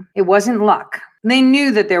you, it wasn't luck. They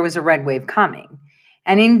knew that there was a red wave coming.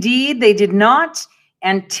 And indeed, they did not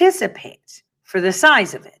anticipate for the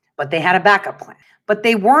size of it, but they had a backup plan. But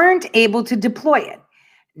they weren't able to deploy it.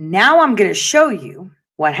 Now I'm going to show you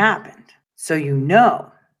what happened, so you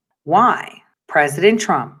know why President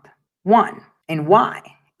Trump won and why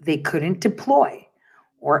they couldn't deploy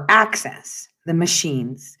or access the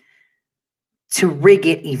machines to rig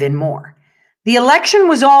it even more. The election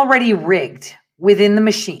was already rigged within the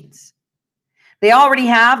machines. They already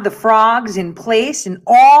have the frogs in place in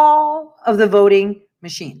all of the voting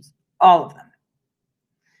machines, all of them.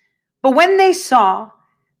 But when they saw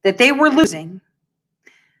that they were losing,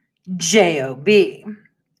 J.O.B.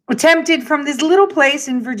 attempted from this little place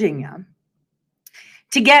in Virginia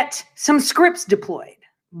to get some scripts deployed,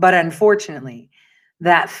 but unfortunately,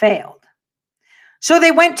 that failed. So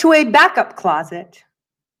they went to a backup closet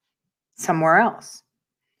somewhere else.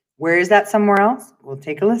 Where is that somewhere else? We'll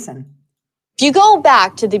take a listen. If you go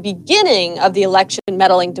back to the beginning of the election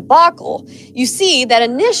meddling debacle, you see that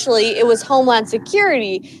initially it was Homeland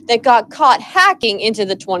Security that got caught hacking into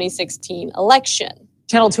the 2016 election.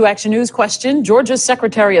 Channel 2 Action News questioned Georgia's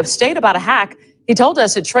Secretary of State about a hack. He told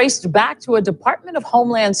us it traced back to a Department of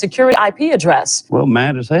Homeland Security IP address. Well,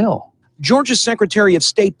 mad as hell. Georgia's Secretary of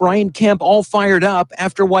State Brian Kemp all fired up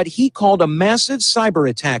after what he called a massive cyber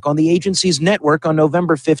attack on the agency's network on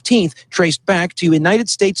November 15th, traced back to United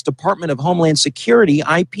States Department of Homeland Security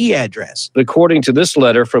IP address. According to this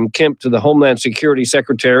letter from Kemp to the Homeland Security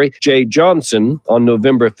Secretary, Jay Johnson, on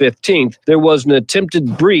November 15th, there was an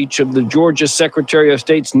attempted breach of the Georgia Secretary of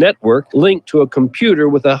State's network linked to a computer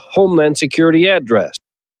with a Homeland Security address.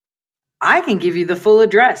 I can give you the full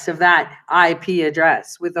address of that IP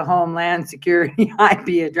address with the Homeland Security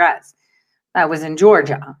IP address. That was in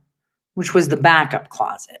Georgia, which was the backup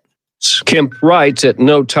closet. Kemp writes, at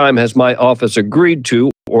no time has my office agreed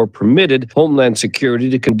to or permitted Homeland Security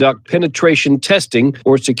to conduct penetration testing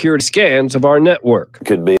or security scans of our network.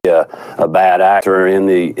 Could be a bad actor in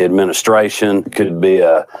the administration. Could be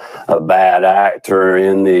a bad actor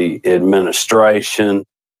in the administration.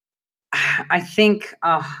 I think...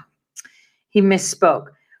 he misspoke.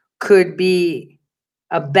 Could be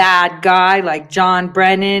a bad guy like John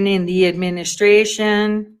Brennan in the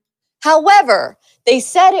administration. However, they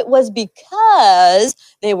said it was because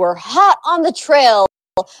they were hot on the trail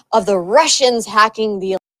of the Russians hacking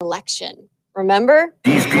the election. Remember?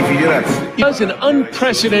 It was an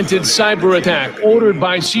unprecedented cyber attack ordered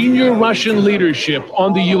by senior Russian leadership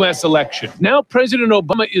on the U.S. election. Now, President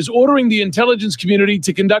Obama is ordering the intelligence community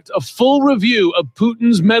to conduct a full review of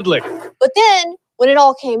Putin's meddling. But then, when it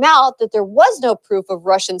all came out that there was no proof of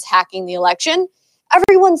Russians hacking the election,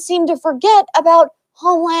 everyone seemed to forget about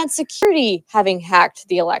Homeland Security having hacked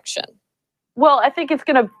the election. Well, I think it's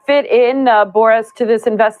going to fit in, Boris, to this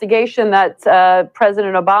investigation that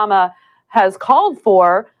President Obama has called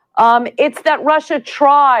for. It's that Russia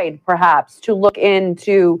tried, perhaps, to look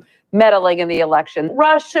into meddling in the election.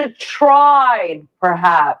 Russia tried,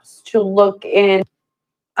 perhaps, to look in.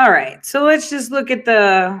 All right, so let's just look at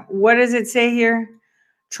what does it say here?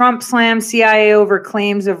 Trump slams CIA over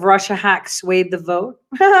claims of Russia hacks swayed the vote.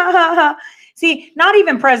 See, not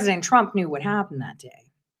even President Trump knew what happened that day.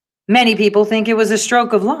 Many people think it was a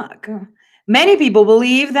stroke of luck. Many people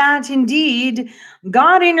believe that indeed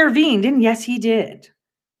God intervened, and yes, he did.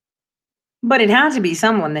 But it had to be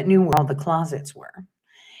someone that knew where all the closets were.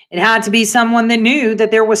 It had to be someone that knew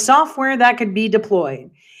that there was software that could be deployed.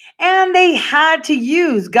 And they had to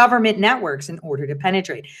use government networks in order to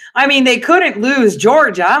penetrate. I mean, they couldn't lose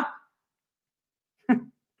Georgia,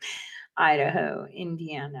 Idaho,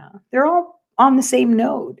 Indiana. They're all on the same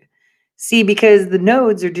node. See, because the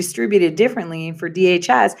nodes are distributed differently for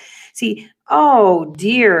DHS. See, oh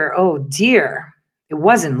dear, it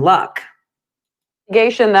wasn't luck.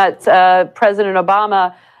 Investigation that President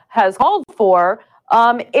Obama has called for,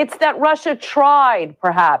 it's that Russia tried,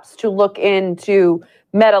 perhaps, to look into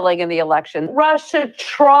meddling in the election. Russia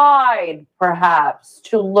tried, perhaps,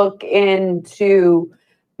 to look into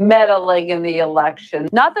meddling in the election.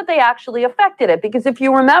 Not that they actually affected it, because if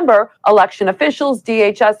you remember, election officials,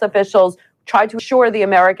 DHS officials tried to assure the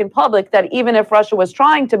American public that even if Russia was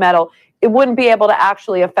trying to meddle, it wouldn't be able to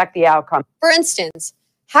actually affect the outcome. For instance,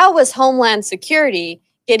 how was Homeland Security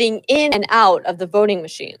getting in and out of the voting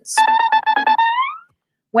machines?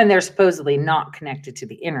 When they're supposedly not connected to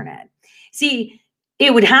the internet. See,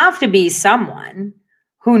 it would have to be someone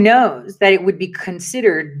who knows that it would be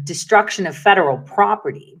considered destruction of federal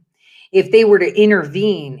property if they were to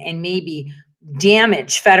intervene and maybe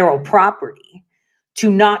damage federal property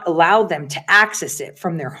to not allow them to access it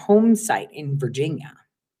from their home site in Virginia,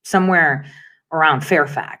 somewhere around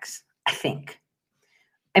Fairfax, I think.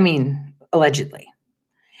 I mean, allegedly.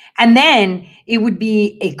 And then it would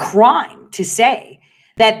be a crime to say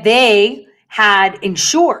that they had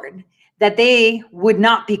ensured that they would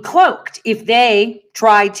not be cloaked if they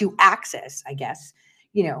tried to access, I guess,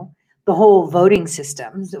 the whole voting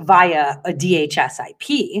systems via a DHS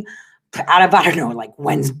IP out of, I don't know, like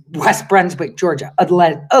West Brunswick, Georgia,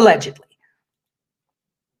 allegedly.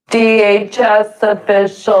 DHS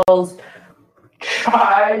officials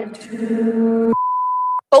tried to...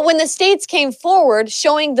 But when the states came forward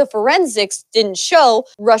showing the forensics didn't show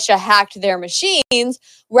Russia hacked their machines,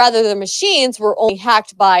 rather the machines were only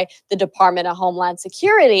hacked by the Department of Homeland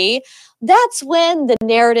Security, that's when the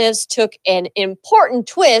narratives took an important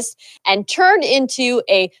twist and turned into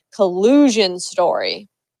a collusion story.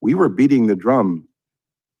 We were beating the drum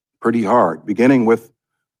pretty hard, beginning with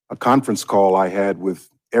a conference call I had with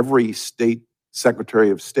every state secretary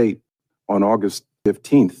of state on August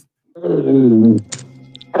 15th. The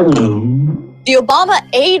Obama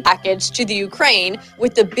aid package to the Ukraine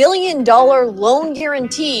with the $1 billion loan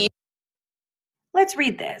guarantee. Let's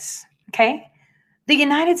read this, okay? The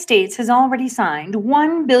United States has already signed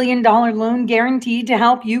 $1 billion loan guarantee to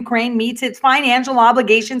help Ukraine meet its financial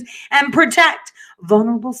obligations and protect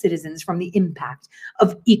vulnerable citizens from the impact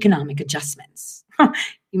of economic adjustments.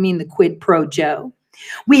 You mean the quid pro Joe?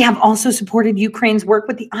 We have also supported Ukraine's work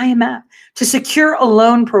with the IMF to secure a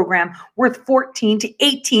loan program worth $14 to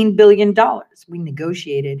 $18 billion. We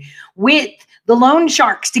negotiated with the loan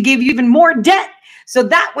sharks to give you even more debt, so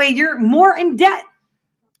that way you're more in debt.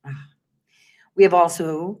 We have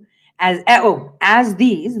also, as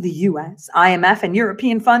the U.S., IMF, and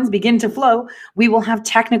European funds begin to flow, we will have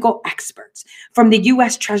technical experts from the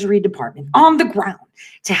U.S. Treasury Department on the ground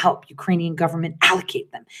to help Ukrainian government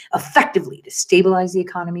allocate them effectively to stabilize the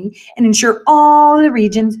economy and ensure all the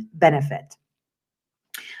regions benefit.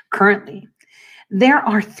 Currently, there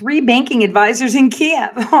are 3 banking advisors in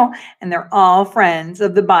Kiev, and they're all friends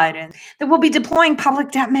of the Bidens, that will be deploying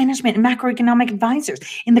public debt management and macroeconomic advisors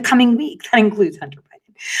in the coming week. That includes Hunter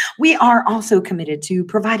Biden. We are also committed to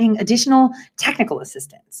providing additional technical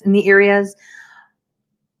assistance in the areas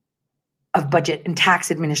of budget and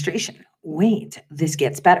tax administration. Wait, this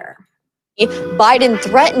gets better. Biden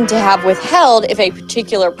threatened to have withheld if a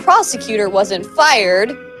particular prosecutor wasn't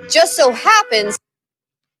fired. Just so happens.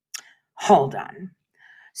 Hold on.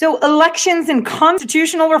 So elections and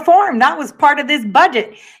constitutional reform, that was part of this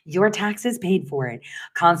budget. Your taxes paid for it.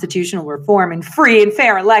 Constitutional reform and free and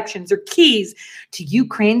fair elections are keys to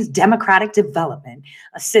Ukraine's democratic development.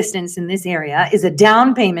 Assistance in this area is a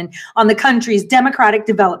down payment on the country's democratic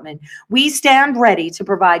development. We stand ready to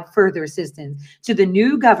provide further assistance to the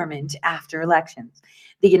new government after elections.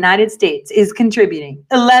 The United States is contributing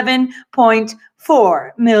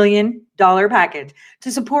 $11.4 million package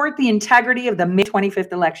to support the integrity of the May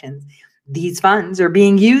 25th elections. These funds are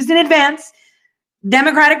being used in advance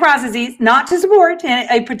democratic processes, not to support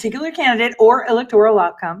a particular candidate or electoral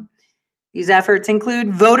outcome. These efforts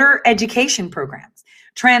include voter education programs,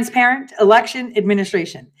 transparent election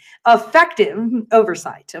administration, effective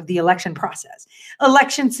oversight of the election process,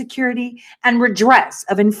 election security and redress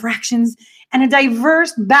of infractions, and a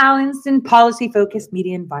diverse, balanced, and policy-focused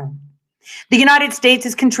media environment. The United States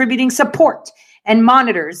is contributing support and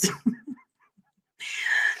monitors.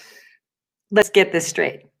 Let's get this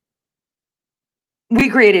straight. We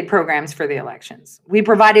created programs for the elections. We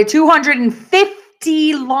provided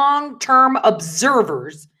 250 long-term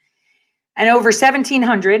observers and over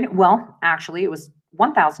 1,700, well, actually, it was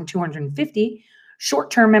 1,250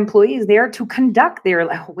 short-term employees there to conduct their,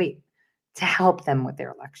 to help them with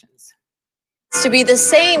their elections. To be the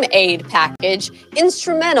same aid package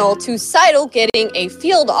instrumental to Seidel getting a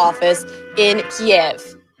field office in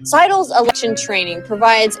Kiev. Seidel's election training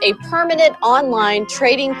provides a permanent online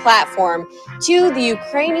trading platform to the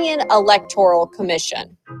Ukrainian Electoral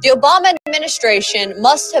Commission. The Obama administration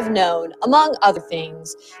must have known, among other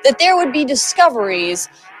things, that there would be discoveries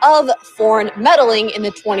of foreign meddling in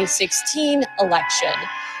the 2016 election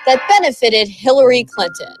that benefited Hillary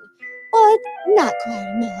Clinton, but not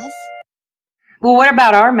quite enough. Well, what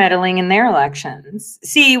about our meddling in their elections?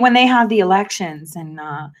 See, when they have the elections and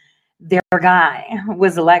their guy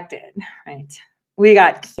was elected, right? We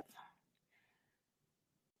got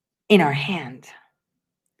in our hand.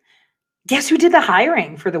 Guess who did the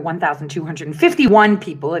hiring for the 1,251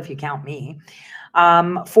 people, if you count me,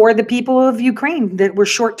 for the people of Ukraine that were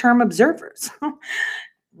short-term observers?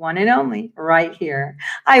 One and only, right here.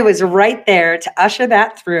 I was right there to usher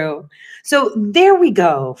that through. So there we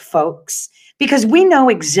go, folks. Because we know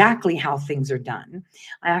exactly how things are done.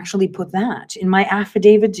 I actually put that in my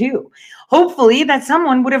affidavit too. Hopefully that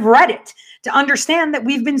someone would have read it to understand that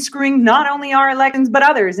we've been screwing not only our elections, but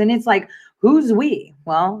others. And it's like, who's we?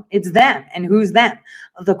 Well, it's them. And who's them?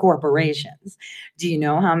 The corporations. Do you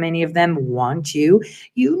know how many of them want you?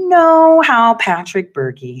 You know how Patrick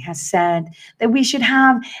Berkey has said that we should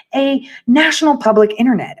have a national public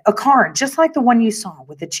internet, a card, just like the one you saw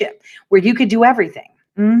with the chip, where you could do everything.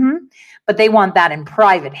 But they want that in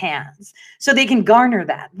private hands so they can garner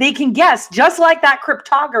that. They can guess, just like that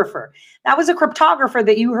cryptographer. That was a cryptographer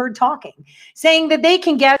that you heard talking, saying that they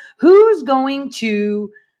can guess who's going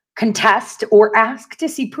to contest or ask to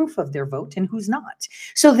see proof of their vote and who's not.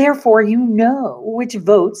 So therefore, you know which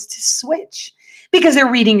votes to switch because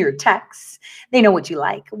they're reading your texts. They know what you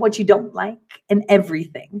like, what you don't like, and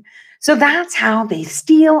everything. So that's how they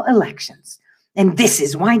steal elections. And this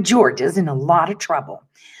is why Georgia's in a lot of trouble.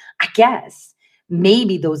 I guess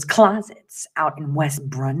maybe those closets out in West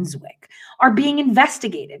Brunswick are being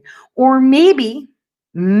investigated. Or maybe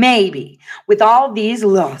maybe with all these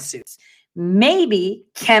lawsuits, maybe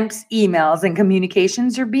Kemp's emails and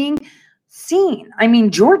communications are being seen. I mean,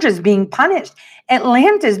 Georgia's being punished.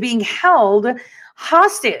 Atlanta's being held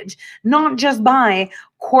hostage, not just by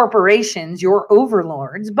corporations, your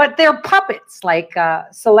overlords, but their puppets like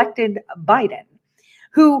selected Biden,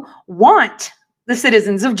 who want the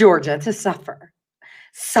citizens of Georgia to suffer.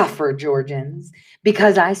 Suffer, Georgians,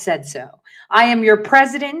 because I said so. I am your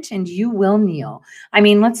president and you will kneel. I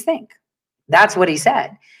mean, let's think. That's what he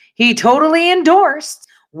said. He totally endorsed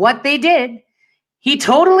what they did. He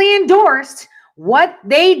totally endorsed what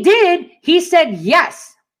they did. He said,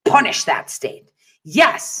 yes, punish that state.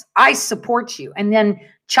 Yes, I support you. And then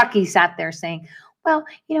Chucky sat there saying, well,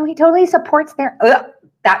 you know, he totally supports their,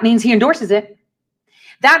 that means he endorses it.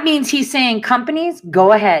 That means he's saying, companies,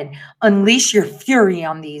 go ahead, unleash your fury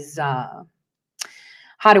on these, how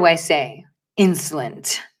do I say,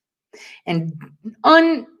 insolent and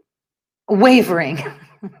unwavering.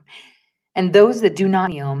 And those that do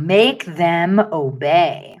not kneel, make them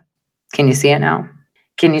obey. Can you see it now?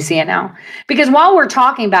 Can you see it now? Because while we're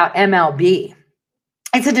talking about MLB,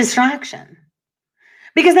 it's a distraction.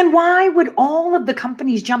 Because then why would all of the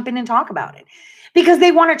companies jump in and talk about it? Because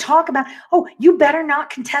they want to talk about, oh, you better not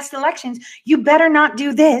contest elections. You better not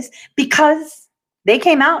do this, because they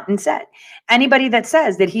came out and said, anybody that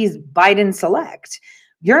says that he's Biden select,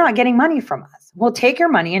 you're not getting money from us. We'll take your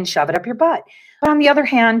money and shove it up your butt. But on the other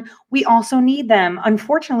hand, we also need them.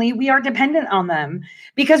 Unfortunately, we are dependent on them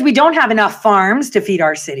because we don't have enough farms to feed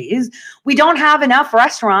our cities. We don't have enough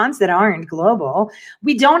restaurants that aren't global.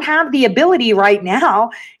 We don't have the ability right now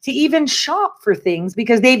to even shop for things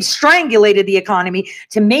because they've strangulated the economy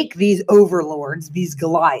to make these overlords, these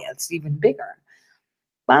Goliaths, even bigger.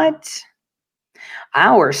 But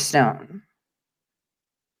our stone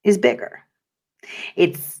is bigger.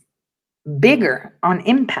 It's bigger on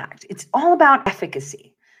impact. It's all about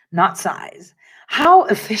efficacy, not size. How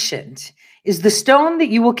efficient is the stone that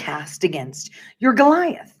you will cast against your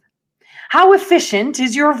Goliath? How efficient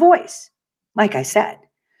is your voice? Like I said,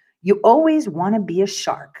 you always want to be a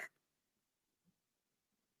shark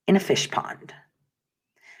in a fish pond.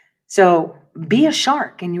 So be a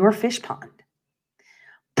shark in your fish pond.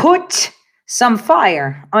 Put some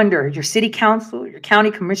fire under your city council, your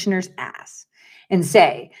county commissioner's ass, and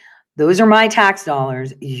say, those are my tax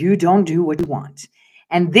dollars. You don't do what you want.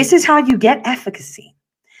 And this is how you get efficacy.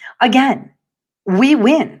 Again, we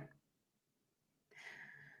win.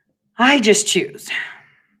 I just choose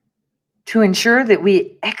to ensure that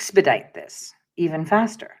we expedite this even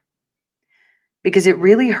faster, because it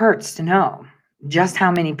really hurts to know just how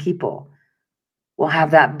many people will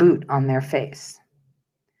have that boot on their face.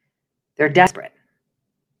 They're desperate.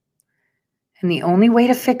 And the only way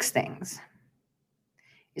to fix things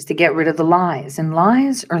is to get rid of the lies. And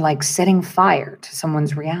lies are like setting fire to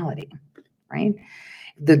someone's reality, right?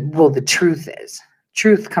 The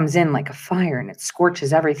truth comes in like a fire and it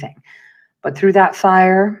scorches everything. But through that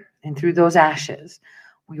fire and through those ashes,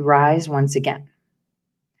 we rise once again.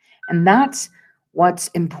 And that's what's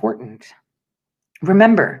important.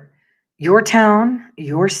 Remember, your town,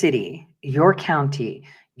 your city, your county,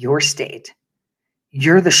 your state,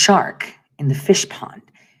 you're the shark in the fish pond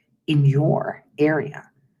in your area.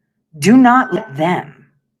 Do not let them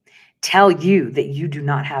tell you that you do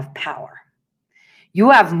not have power.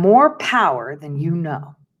 You have more power than you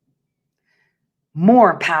know.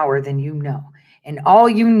 More power than you know. And all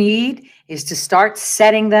you need is to start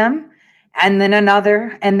setting them, and then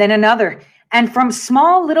another, and then another. And from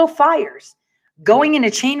small little fires going in a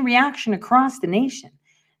chain reaction across the nation,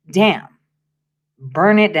 damn,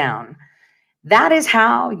 burn it down. That is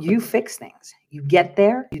how you fix things. You get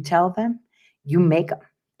there, you tell them, you make them.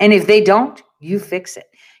 And if they don't, you fix it.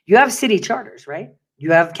 You have city charters, right?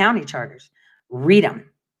 You have county charters. Read them.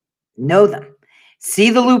 Know them. See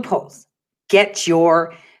the loopholes. Get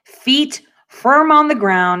your feet firm on the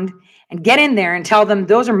ground and get in there and tell them,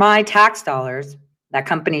 those are my tax dollars. That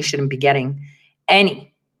company shouldn't be getting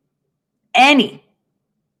any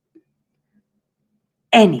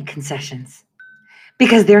concessions,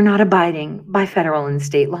 because they're not abiding by federal and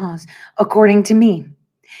state laws, according to me.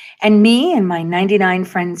 And me and my 99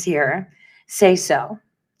 friends here say so.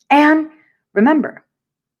 And remember,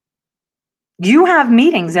 you have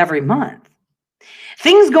meetings every month.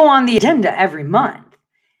 Things go on the agenda every month.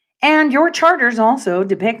 And your charters also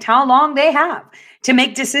depict how long they have to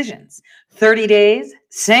make decisions. 30 days,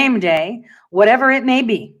 same day, whatever it may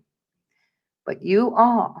be. But you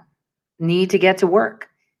all need to get to work,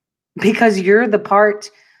 because you're the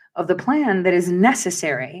part of the plan that is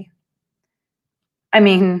necessary. I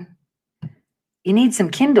mean, you need some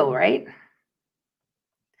Kindle, right?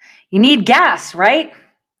 You need gas, right?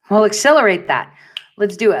 We'll accelerate that.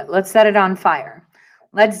 Let's do it. Let's set it on fire.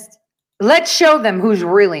 Let's show them who's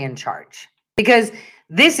really in charge. Because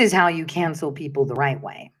this is how you cancel people the right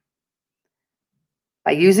way.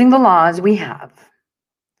 By using the laws we have.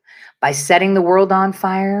 By setting the world on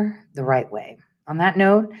fire the right way. On that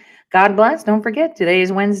note, God bless. Don't forget, today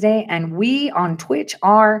is Wednesday, and we on Twitch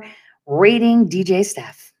are rating DJ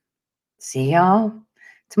Steph. See y'all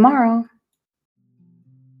tomorrow.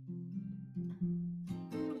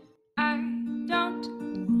 I don't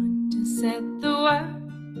want to set the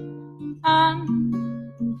world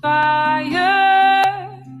on fire.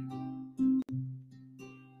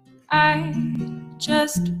 I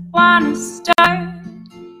just want to start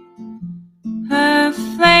a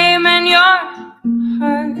flame in your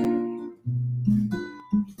heart.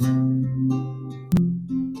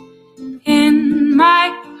 In my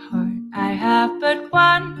heart, I have but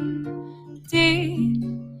one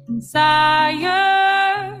desire.